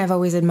 That's something I've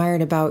always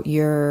admired about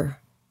your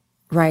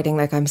writing.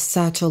 Like, I'm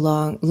such a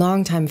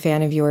long time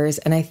fan of yours.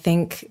 And I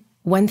think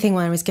one thing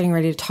when I was getting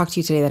ready to talk to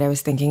you today that I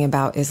was thinking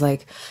about is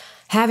like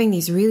having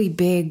these really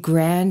big,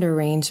 grand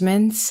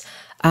arrangements.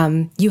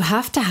 You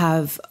have to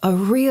have a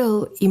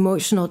real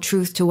emotional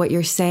truth to what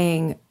you're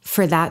saying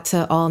for that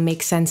to all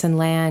make sense and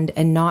land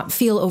and not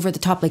feel over the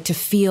top, like to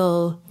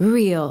feel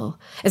real.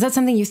 Is that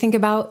something you think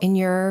about in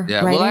your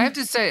writing? Well, I have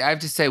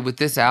to say with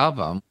this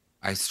album,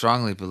 I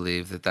strongly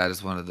believe that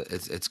is one of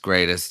its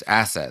greatest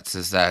assets,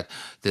 is that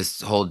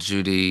this whole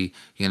Judy,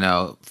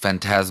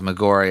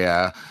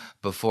 phantasmagoria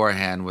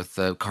beforehand with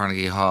the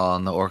Carnegie Hall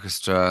and the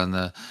orchestra and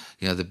the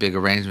big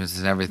arrangements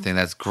and everything.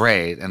 That's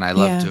great, and I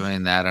love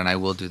doing that, and I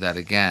will do that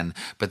again.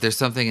 But there's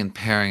something in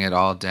paring it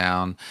all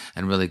down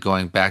and really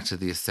going back to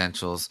the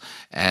essentials,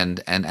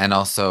 and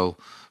also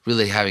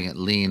really having it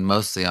lean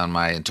mostly on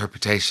my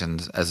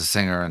interpretations as a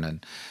singer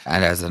and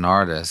as an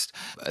artist.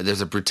 There's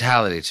a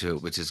brutality to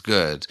it, which is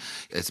good.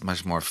 It's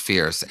much more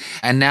fierce.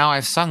 And now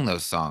I've sung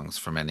those songs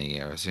for many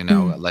years,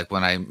 like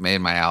when I made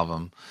my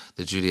album,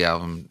 the Judy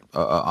album,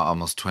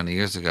 almost 20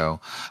 years ago,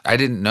 I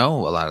didn't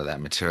know a lot of that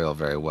material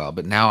very well,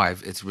 but now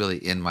it's really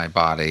in my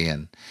body,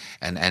 and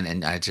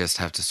I just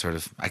have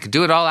to I can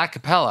do it all a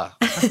cappella.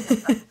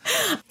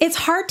 It's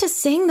hard to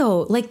sing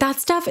though. Like, that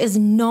stuff is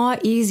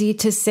not easy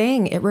to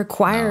sing. It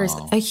requires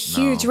a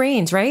huge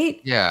range, right?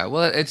 Yeah.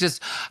 Well, I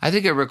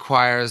think it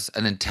requires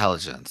an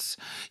intelligence.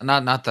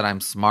 Not that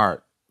I'm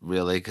smart,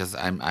 really, because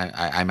I'm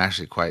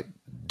actually quite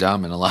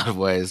dumb in a lot of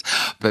ways,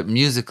 but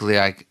musically,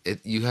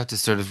 you have to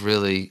sort of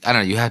really, I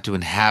don't know, you have to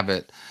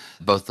inhabit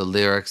both the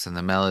lyrics and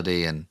the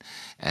melody and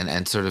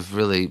sort of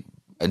really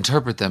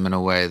interpret them in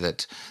a way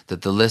that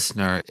the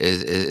listener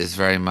is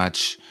very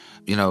much,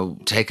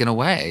 taken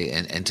away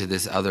into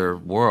this other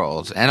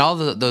world. And all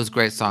those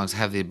great songs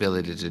have the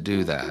ability to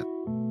do that.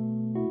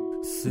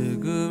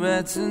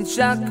 Cigarettes and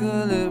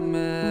chocolate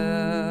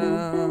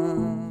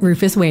milk.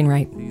 Rufus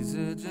Wainwright.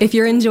 If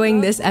you're enjoying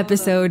this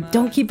episode,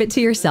 don't keep it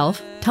to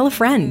yourself. Tell a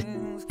friend.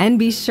 And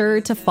be sure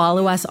to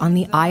follow us on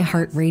the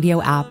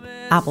iHeartRadio app,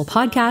 Apple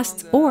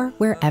Podcasts, or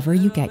wherever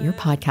you get your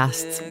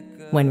podcasts.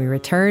 When we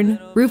return,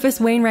 Rufus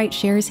Wainwright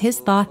shares his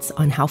thoughts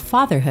on how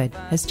fatherhood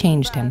has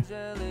changed him.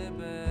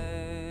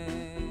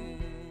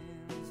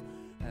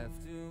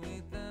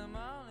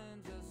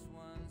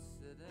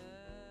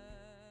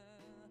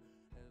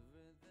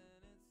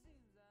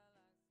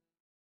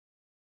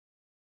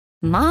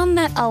 Mom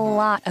met a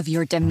lot of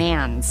your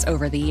demands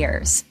over the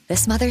years.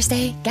 This Mother's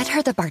Day, get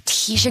her the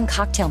Bartesian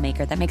cocktail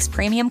maker that makes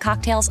premium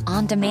cocktails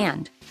on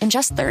demand. In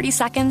just 30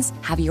 seconds,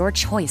 have your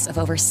choice of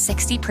over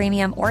 60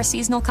 premium or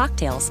seasonal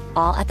cocktails,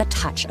 all at the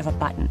touch of a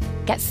button.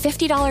 Get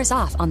 $50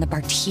 off on the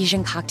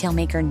Bartesian cocktail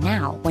maker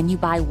now when you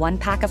buy 1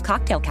 pack of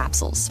cocktail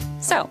capsules.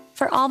 So,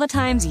 for all the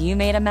times you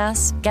made a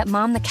mess, get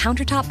Mom the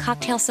countertop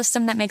cocktail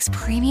system that makes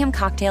premium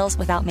cocktails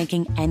without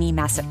making any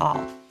mess at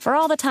all. For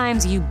all the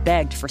times you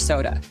begged for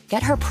soda,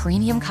 get her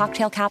premium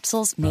cocktail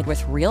capsules made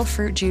with real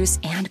fruit juice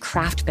and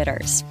craft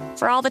bitters.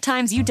 For all the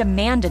times you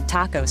demanded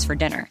tacos for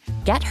dinner,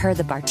 get her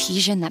the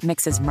Bartesian that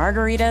mixes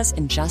margaritas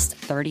in just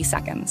 30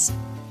 seconds.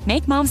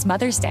 Make Mom's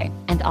Mother's Day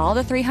and all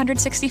the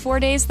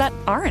 364 days that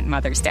aren't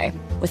Mother's Day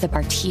with a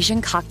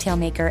Bartesian cocktail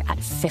maker at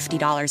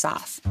 $50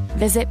 off.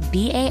 Visit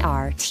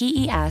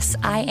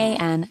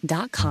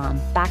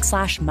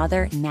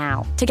BARTESIAN.com/mother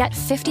now to get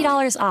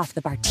 $50 off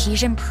the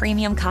Bartesian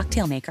Premium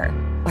Cocktail Maker.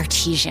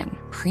 Bartesian,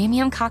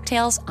 premium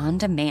cocktails on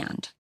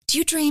demand. Do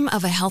you dream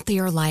of a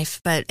healthier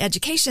life, but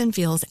education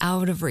feels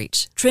out of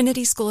reach?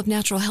 Trinity School of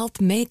Natural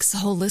Health makes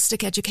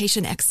holistic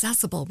education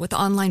accessible with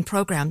online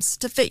programs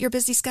to fit your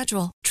busy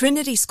schedule.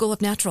 Trinity School of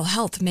Natural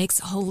Health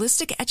makes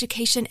holistic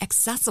education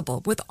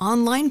accessible with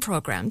online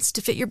programs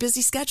to fit your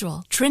busy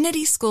schedule.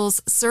 Trinity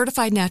School's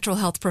Certified Natural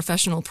Health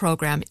Professional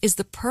Program is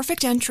the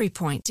perfect entry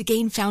point to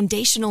gain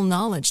foundational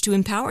knowledge to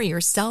empower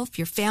yourself,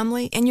 your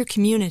family, and your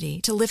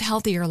community to live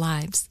healthier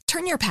lives.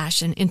 Turn your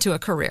passion into a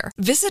career.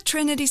 Visit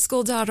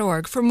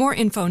trinityschool.org for more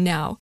info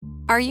now.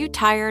 Are you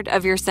tired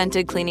of your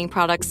scented cleaning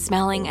products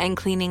smelling and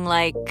cleaning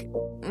like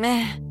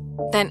meh?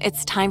 Then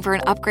it's time for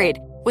an upgrade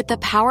with the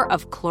power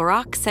of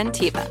Clorox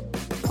Scentiva.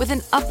 With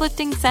an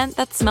uplifting scent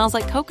that smells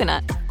like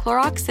coconut,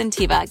 Clorox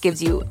Scentiva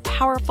gives you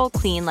powerful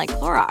clean like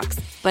Clorox,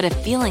 but a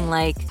feeling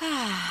like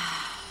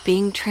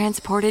being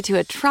transported to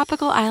a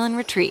tropical island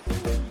retreat.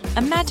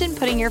 Imagine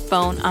putting your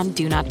phone on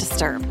Do Not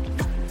Disturb,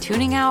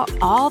 tuning out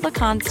all the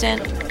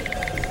constant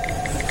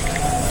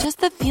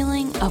the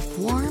feeling of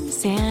warm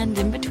sand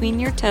in between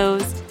your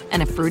toes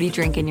and a fruity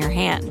drink in your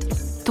hand.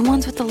 The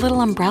ones with the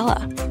little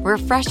umbrella.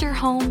 Refresh your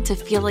home to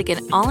feel like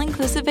an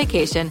all-inclusive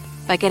vacation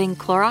by getting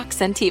Clorox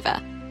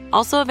Scentiva.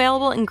 Also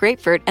available in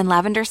grapefruit and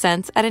lavender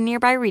scents at a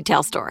nearby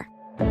retail store.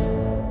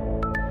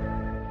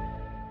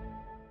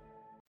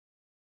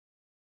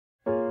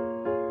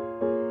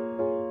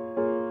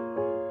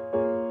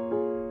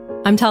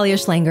 I'm Talia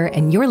Schlanger,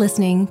 and you're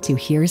listening to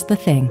Here's the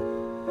Thing.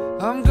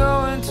 I'm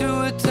going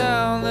to a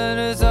town that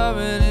has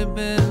already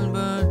been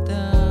burnt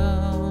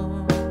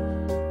down.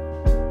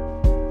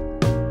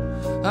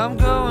 I'm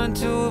going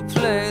to a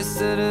place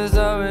that has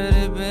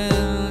already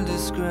been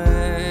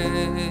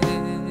disgraced.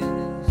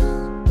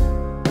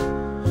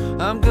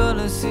 I'm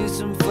gonna see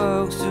some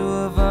folks who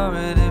have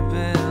already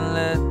been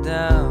let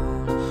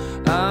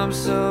down. I'm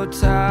so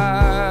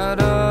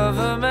tired of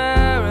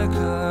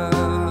America.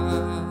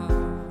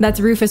 That's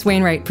Rufus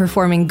Wainwright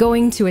performing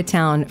Going to a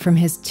Town from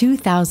his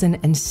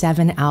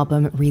 2007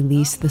 album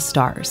Release the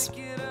Stars.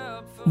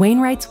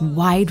 Wainwright's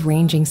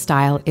wide-ranging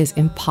style is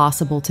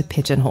impossible to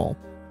pigeonhole.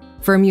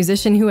 For a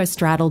musician who has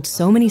straddled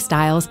so many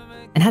styles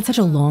and had such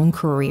a long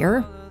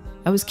career,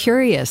 I was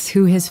curious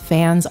who his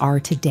fans are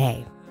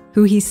today,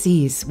 who he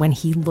sees when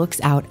he looks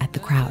out at the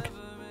crowd.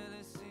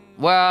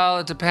 Well,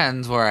 it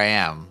depends where I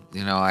am.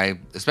 You know,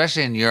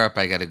 especially in Europe,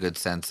 I get a good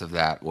sense of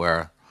that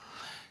where,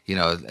 you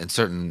know, in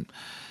certain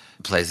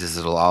places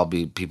it'll all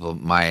be people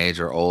my age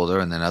or older,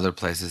 and then other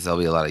places there'll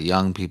be a lot of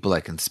young people.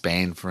 Like in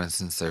Spain, for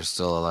instance, there's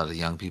still a lot of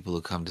young people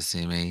who come to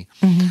see me.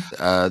 Mm-hmm.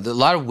 A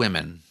lot of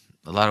women.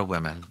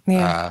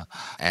 Yeah.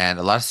 And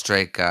a lot of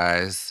straight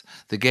guys.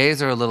 The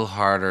gays are a little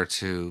harder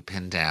to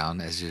pin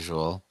down, as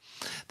usual.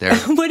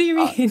 What do you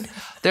mean?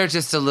 They're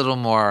just a little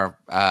more.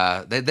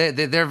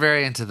 They're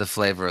very into the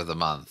flavor of the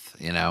month,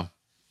 you know.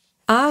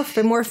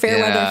 But more fair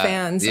weather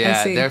fans.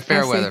 Yeah, they're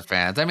fair weather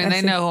fans. I mean,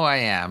 they know who I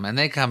am, and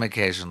they come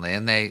occasionally,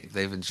 and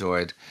they've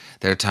enjoyed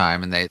their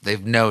time, and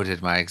they've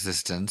noted my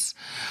existence,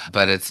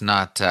 but it's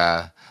not.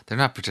 They're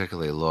not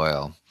particularly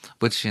loyal,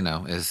 which, you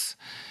know, is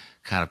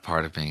kind of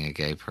part of being a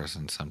gay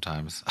person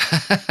sometimes.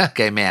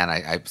 Gay man,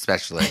 I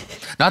especially.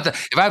 Not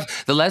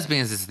the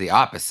lesbians is the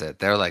opposite.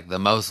 They're like the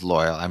most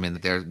loyal. I mean,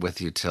 they're with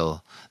you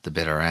till the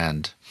bitter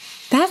end.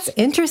 That's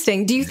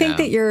interesting. Do you think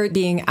that your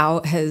being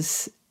out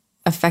has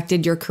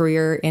affected your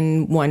career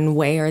in one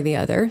way or the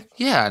other?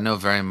 Yeah, no,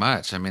 very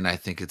much. I mean, I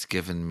think it's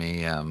given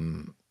me a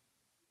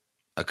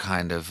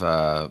kind of,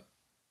 I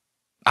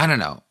don't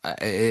know.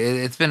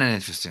 It's been an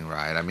interesting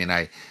ride. I mean,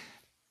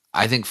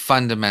 I think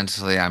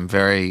fundamentally I'm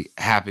very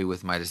happy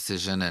with my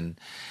decision, and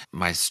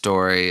my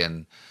story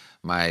and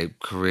my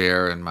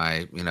career and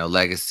my, you know,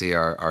 legacy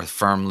are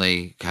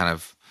firmly kind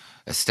of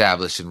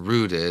established and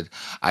rooted.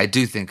 I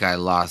do think I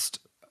lost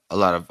a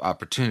lot of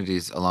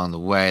opportunities along the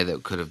way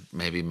that could have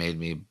maybe made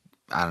me,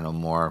 I don't know,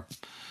 more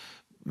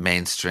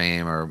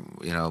mainstream, or,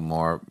 you know,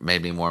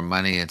 made me more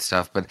money and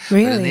stuff. But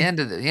in the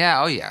end of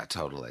the,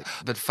 totally.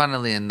 But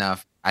funnily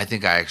enough, I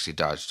think I actually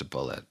dodged a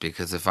bullet,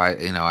 because if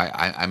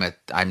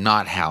I'm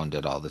not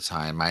hounded all the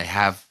time. I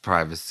have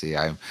privacy.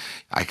 I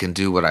can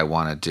do what I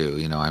want to do.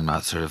 You know, I'm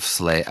not sort of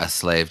a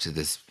slave to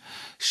this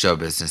show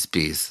business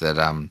beast that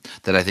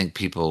I think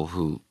people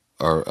who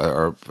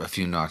are a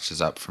few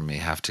notches up from me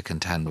have to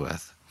contend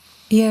with.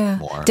 Yeah.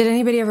 More. Did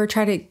anybody ever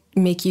try to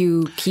make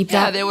you keep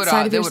that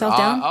side of yourself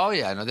down? Oh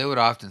yeah, no, they would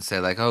often say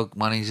like, "Oh,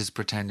 why don't you just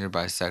pretend you're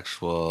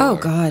bisexual?" Oh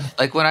God.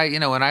 Like when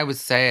I would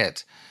say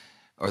it,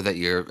 or that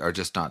or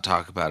just not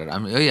talk about it. I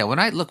mean, when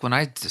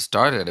I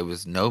started,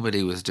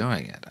 nobody was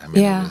doing it. I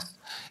mean,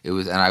 it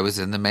was, and I was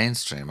in the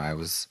mainstream. I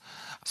was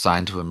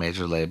signed to a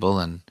major label,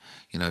 and,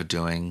 you know,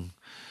 doing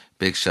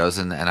big shows,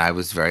 and I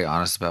was very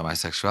honest about my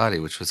sexuality,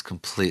 which was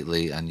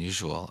completely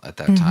unusual at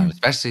that time,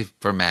 especially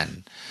for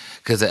men.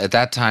 Because at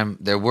that time,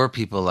 there were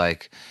people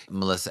like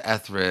Melissa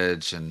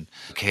Etheridge, and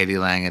Katie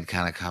Lang had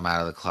kind of come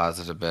out of the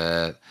closet a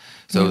bit.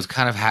 So it was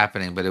kind of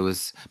happening, but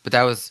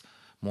that was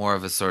more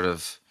of a sort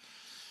of,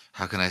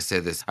 how can I say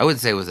this? I wouldn't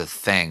say it was a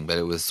thing, but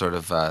it was sort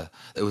of,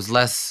 it was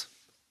less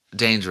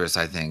dangerous,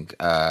 I think,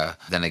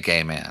 than a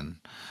gay man,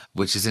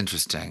 which is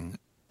interesting.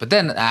 But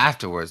then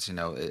afterwards, you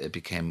know, it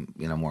became,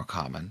 you know, more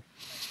common.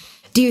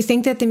 Do you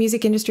think that the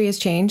music industry has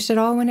changed at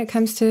all when it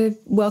comes to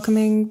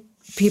welcoming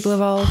people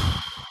of all?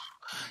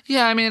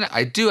 Yeah, I mean,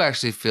 I do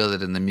actually feel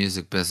that in the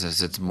music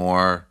business, it's,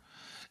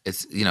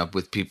 you know,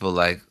 with people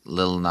like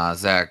Lil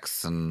Nas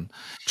X and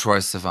Troye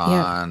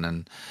Sivan,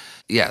 and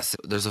yes,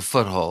 there's a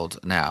foothold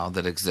now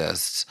that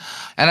exists.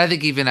 And I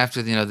think even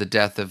after, you know, the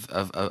death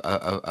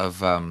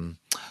of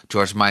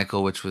George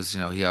Michael, which was,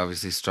 you know, he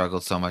obviously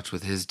struggled so much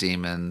with his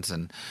demons,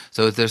 and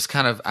so there's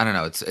kind of, I don't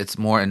know, it's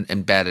more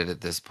embedded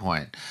at this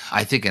point.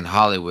 I think in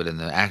Hollywood, in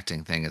the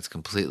acting thing, it's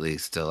completely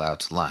still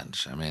out to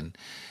lunch. I mean,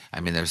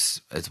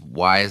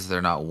 why is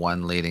there not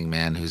one leading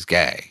man who's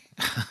gay?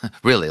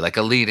 Really, like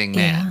a leading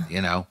man,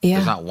 you know? Yeah.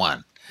 There's not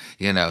one,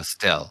 you know,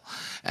 still.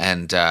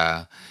 And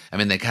I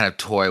mean, they kind of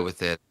toy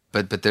with it,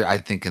 but there, I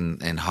think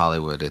in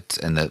Hollywood, it's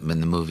in the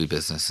movie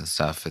business and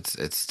stuff,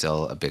 it's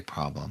still a big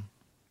problem.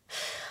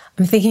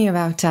 I'm thinking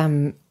about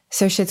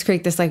So Schitt's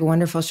Creek, this like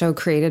wonderful show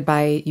created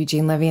by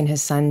Eugene Levy and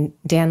his son,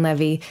 Dan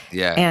Levy.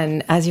 Yeah.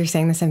 And as you're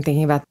saying this, I'm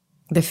thinking about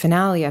the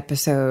finale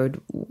episode,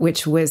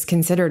 which was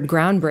considered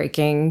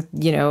groundbreaking,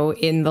 you know,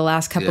 in the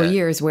last couple of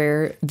years,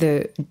 where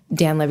the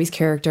Dan Levy's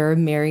character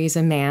marries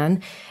a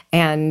man.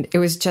 And it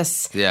was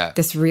just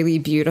this really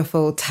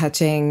beautiful,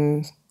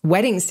 touching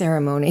wedding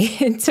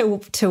ceremony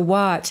to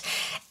watch.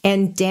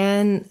 And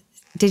Dan,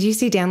 did you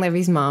see Dan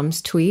Levy's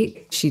mom's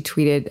tweet? She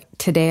tweeted,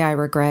 "Today I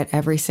regret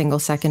every single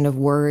second of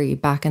worry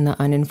back in the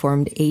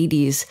uninformed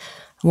 80s,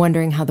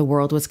 wondering how the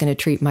world was going to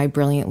treat my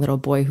brilliant little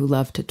boy who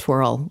loved to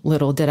twirl.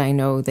 Little did I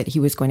know that he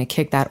was going to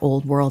kick that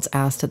old world's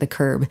ass to the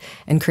curb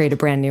and create a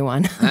brand new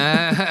one."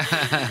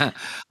 Oh,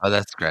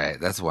 that's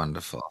great. That's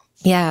wonderful.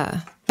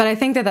 Yeah. But I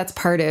think that that's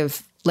part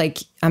of, like,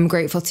 I'm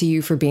grateful to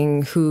you for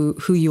being who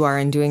you are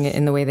and doing it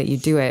in the way that you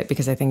do it,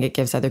 because I think it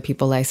gives other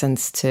people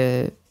license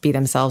to be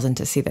themselves and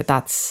to see that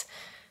that's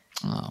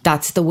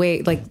the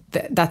way, like,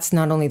 that's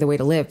not only the way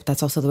to live, but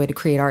that's also the way to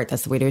create art.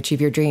 That's the way to achieve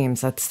your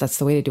dreams. That's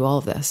the way to do all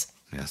of this.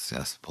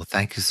 Yes. Well,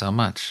 thank you so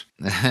much.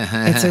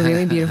 It's a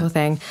really beautiful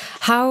thing.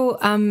 How,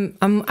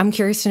 I'm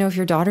curious to know if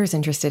your daughter's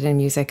interested in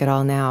music at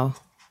all now.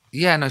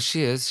 Yeah, no,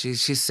 she is. She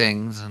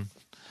sings and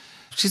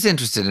she's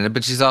interested in it,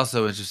 but she's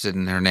also interested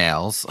in her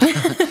nails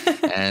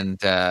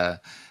and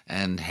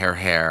her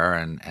hair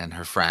and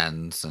her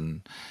friends.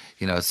 And,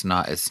 you know, it's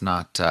not,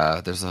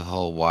 there's a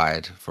whole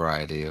wide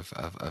variety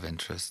of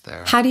interest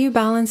there. How do you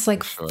balance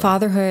like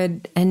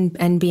fatherhood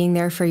and being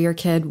there for your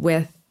kid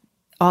with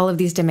all of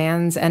these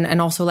demands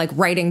and also like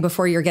writing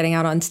before you're getting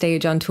out on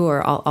stage, on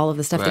tour, all of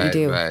the stuff that you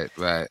do?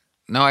 Right.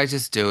 No, I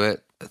just do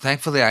it.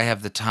 Thankfully, I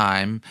have the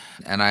time,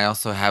 and I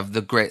also have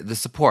the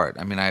support.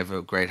 I mean, I have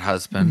a great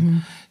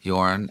husband,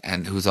 Jorn,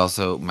 and who's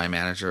also my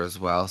manager as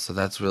well. So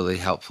that's really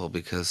helpful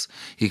because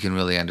he can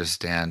really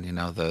understand, you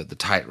know, the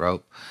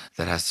tightrope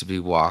that has to be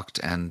walked.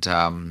 And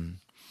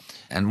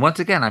once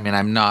again, I mean,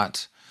 I'm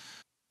not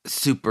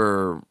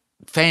super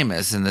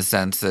famous in the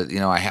sense that, you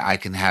know, I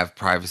can have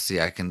privacy,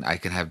 I can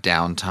have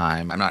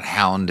downtime. I'm not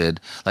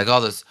hounded like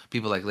all those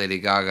people like Lady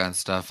Gaga and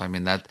stuff. I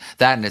mean, that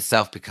in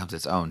itself becomes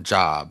its own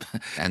job,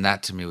 and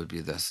that to me would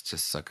be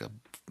just like a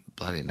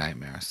bloody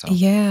nightmare. So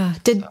yeah,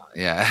 did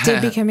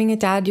becoming a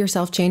dad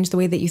yourself change the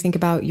way that you think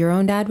about your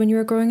own dad when you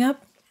were growing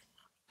up?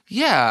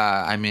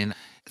 Yeah, I mean,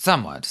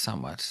 somewhat,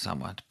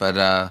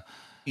 but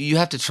you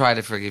have to try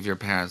to forgive your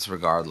parents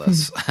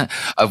regardless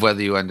of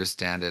whether you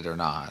understand it or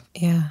not.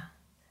 Yeah.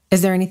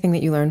 Is there anything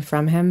that you learned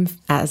from him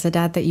as a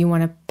dad that you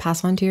want to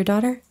pass on to your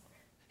daughter?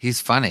 He's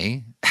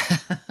funny.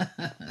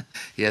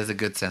 He has a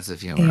good sense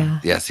of humor. Yeah.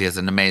 Yes, he has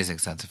an amazing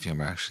sense of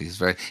humor, actually.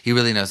 He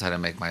really knows how to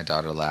make my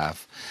daughter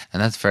laugh. And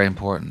that's very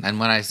important. And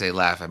when I say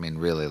laugh, I mean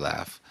really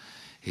laugh.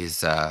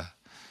 He's a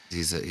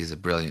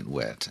brilliant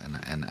wit,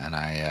 and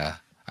I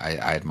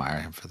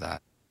admire him for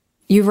that.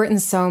 You've written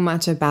so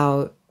much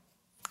about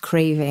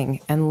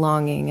craving and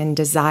longing and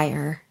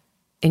desire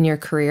in your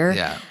career.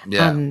 Yeah.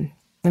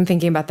 I'm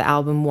thinking about the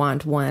album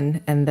Want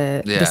One and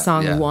the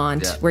song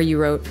Want, where you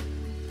wrote,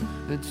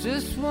 I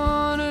just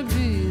wanna be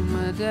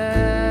my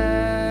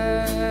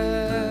dad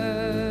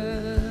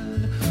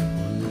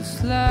on the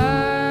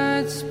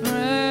slide sprinkling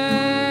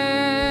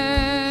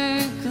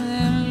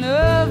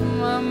of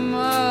my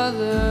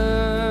mother.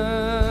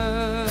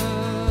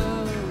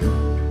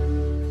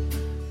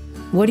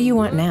 What do you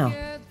want now?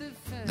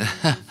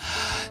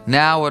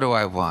 Now, what do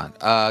I want?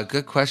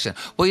 Good question.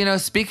 Well, you know,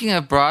 speaking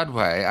of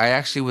Broadway, I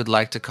actually would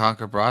like to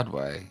conquer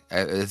Broadway.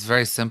 It's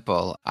very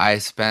simple. I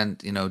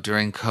spent, you know,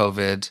 during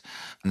COVID,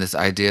 this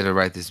idea to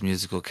write this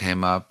musical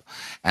came up,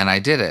 and I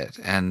did it.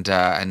 And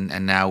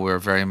now we're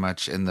very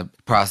much in the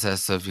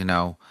process of, you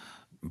know,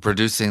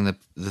 producing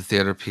the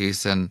theater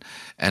piece and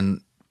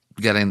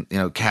getting, you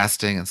know,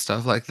 casting and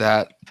stuff like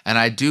that. And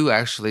I do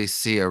actually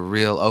see a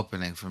real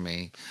opening for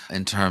me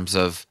in terms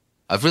of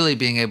really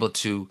being able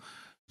to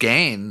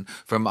gain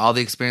from all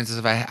the experiences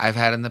I've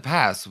had in the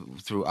past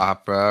through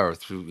opera or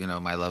through, you know,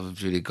 my love of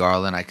Judy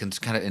Garland. I can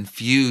kind of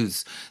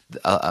infuse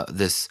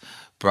this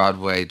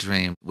Broadway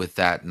dream with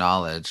that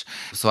knowledge.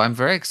 So I'm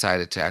very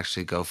excited to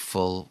actually go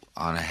full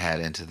on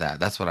ahead into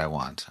that. That's what I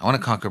want. I want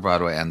to conquer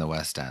Broadway and the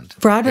West End.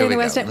 Broadway and the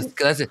West End. Let's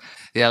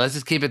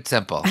just keep it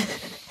simple.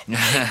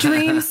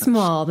 Dream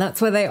small. That's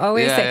what they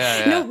always say.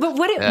 Yeah. No, but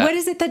what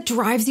is it that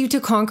drives you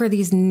to conquer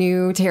these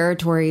new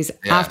territories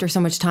after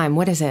so much time?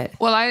 What is it?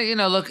 Well,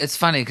 look, it's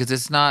funny because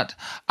it's not,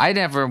 I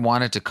never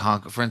wanted to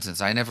conquer, for instance,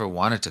 I never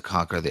wanted to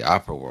conquer the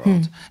opera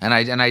world. And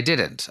I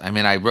didn't. I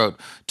mean, I wrote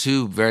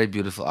 2 very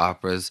beautiful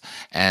operas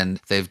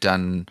and they've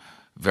done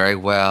very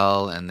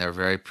well and they're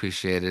very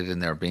appreciated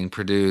and they're being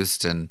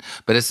produced.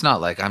 But it's not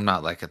like, I'm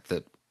not like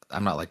the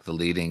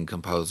leading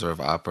composer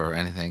of opera or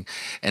anything.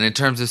 And in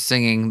terms of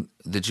singing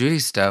the Judy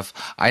stuff,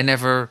 I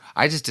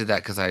just did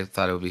that because I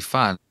thought it would be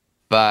fun.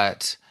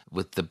 But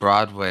with the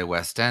Broadway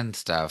West End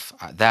stuff,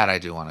 that I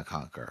do want to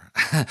conquer.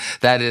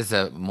 That is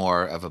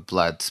more of a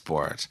blood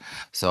sport.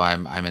 So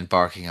I'm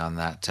embarking on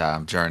that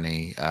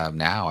journey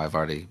now. I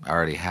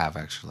already have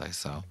actually.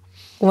 So.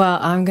 Well,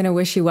 I'm going to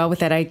wish you well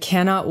with it. I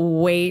cannot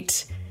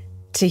wait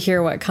to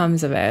hear what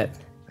comes of it.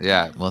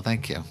 Yeah. Well,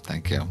 thank you.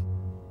 Thank you.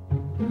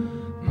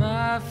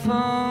 My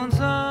phone's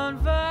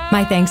on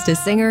My thanks to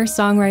singer,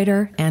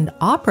 songwriter, and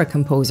opera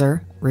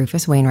composer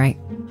Rufus Wainwright.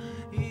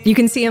 You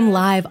can see him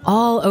live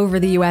all over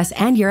the US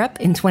and Europe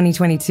in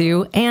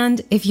 2022.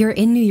 And if you're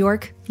in New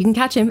York, you can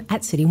catch him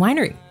at City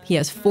Winery. He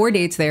has 4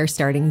 dates there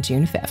starting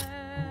June 5th.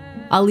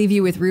 I'll leave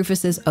you with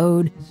Rufus's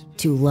ode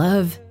to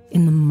love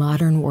in the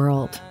modern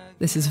world.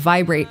 This is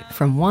Vibrate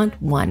from Want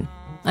One.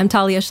 I'm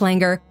Talia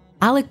Schlanger.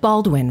 Alec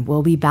Baldwin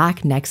will be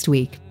back next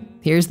week.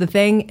 Here's the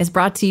Thing is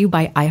brought to you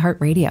by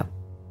iHeartRadio.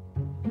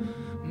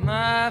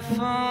 My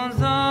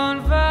phone's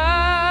on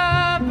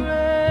vibrate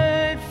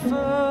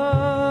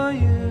for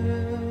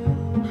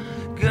you.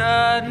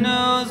 God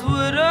knows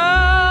what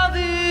all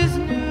these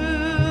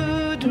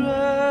new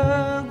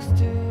drugs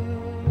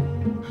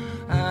do.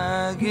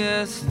 I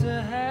guess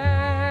to have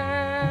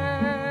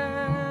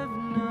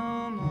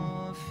no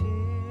more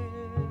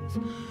fears,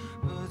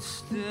 but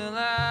still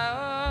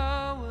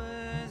I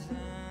always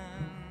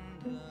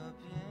end up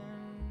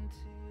in tears.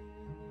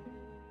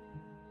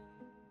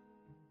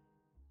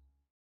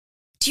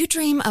 Do you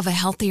dream of a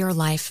healthier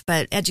life,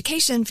 but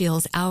education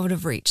feels out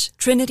of reach?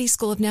 Trinity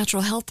School of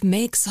Natural Health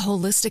makes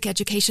holistic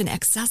education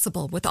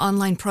accessible with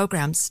online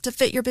programs to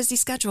fit your busy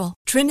schedule.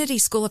 Trinity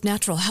School of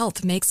Natural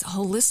Health makes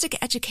holistic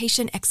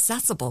education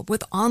accessible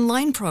with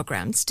online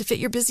programs to fit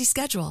your busy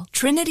schedule.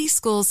 Trinity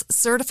School's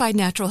Certified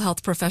Natural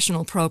Health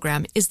Professional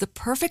Program is the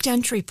perfect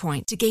entry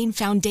point to gain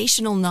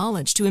foundational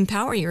knowledge to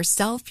empower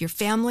yourself, your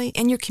family,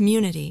 and your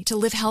community to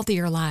live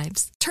healthier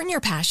lives. Turn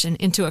your passion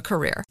into a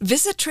career.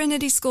 Visit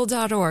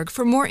trinityschool.org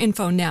for more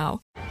info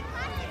now.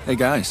 Hey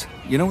guys,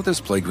 you know what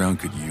this playground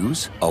could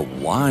use? A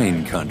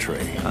wine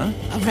country, huh?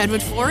 A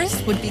redwood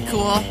forest would be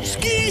cool.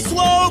 Ski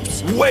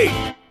slopes!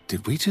 Wait!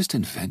 Did we just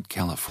invent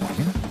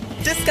California?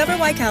 Discover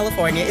why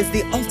California is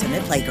the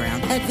ultimate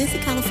playground at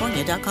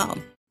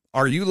visitcalifornia.com.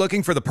 Are you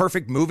looking for the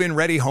perfect move-in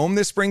ready home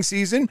this spring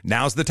season?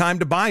 Now's the time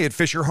to buy at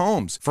Fisher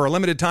Homes. For a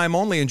limited time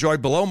only, enjoy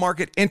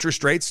below-market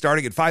interest rates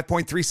starting at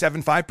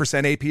 5.375%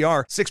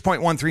 APR,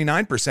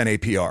 6.139%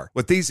 APR.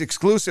 With these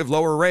exclusive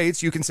lower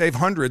rates, you can save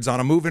hundreds on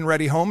a move-in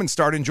ready home and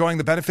start enjoying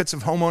the benefits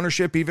of home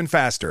ownership even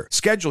faster.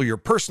 Schedule your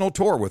personal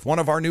tour with one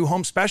of our new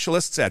home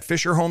specialists at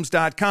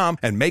FisherHomes.com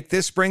and make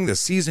this spring the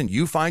season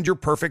you find your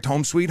perfect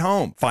home sweet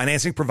home.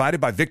 Financing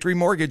provided by Victory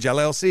Mortgage,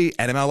 LLC,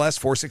 NMLS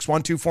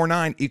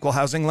 461249, Equal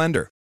Housing Lender.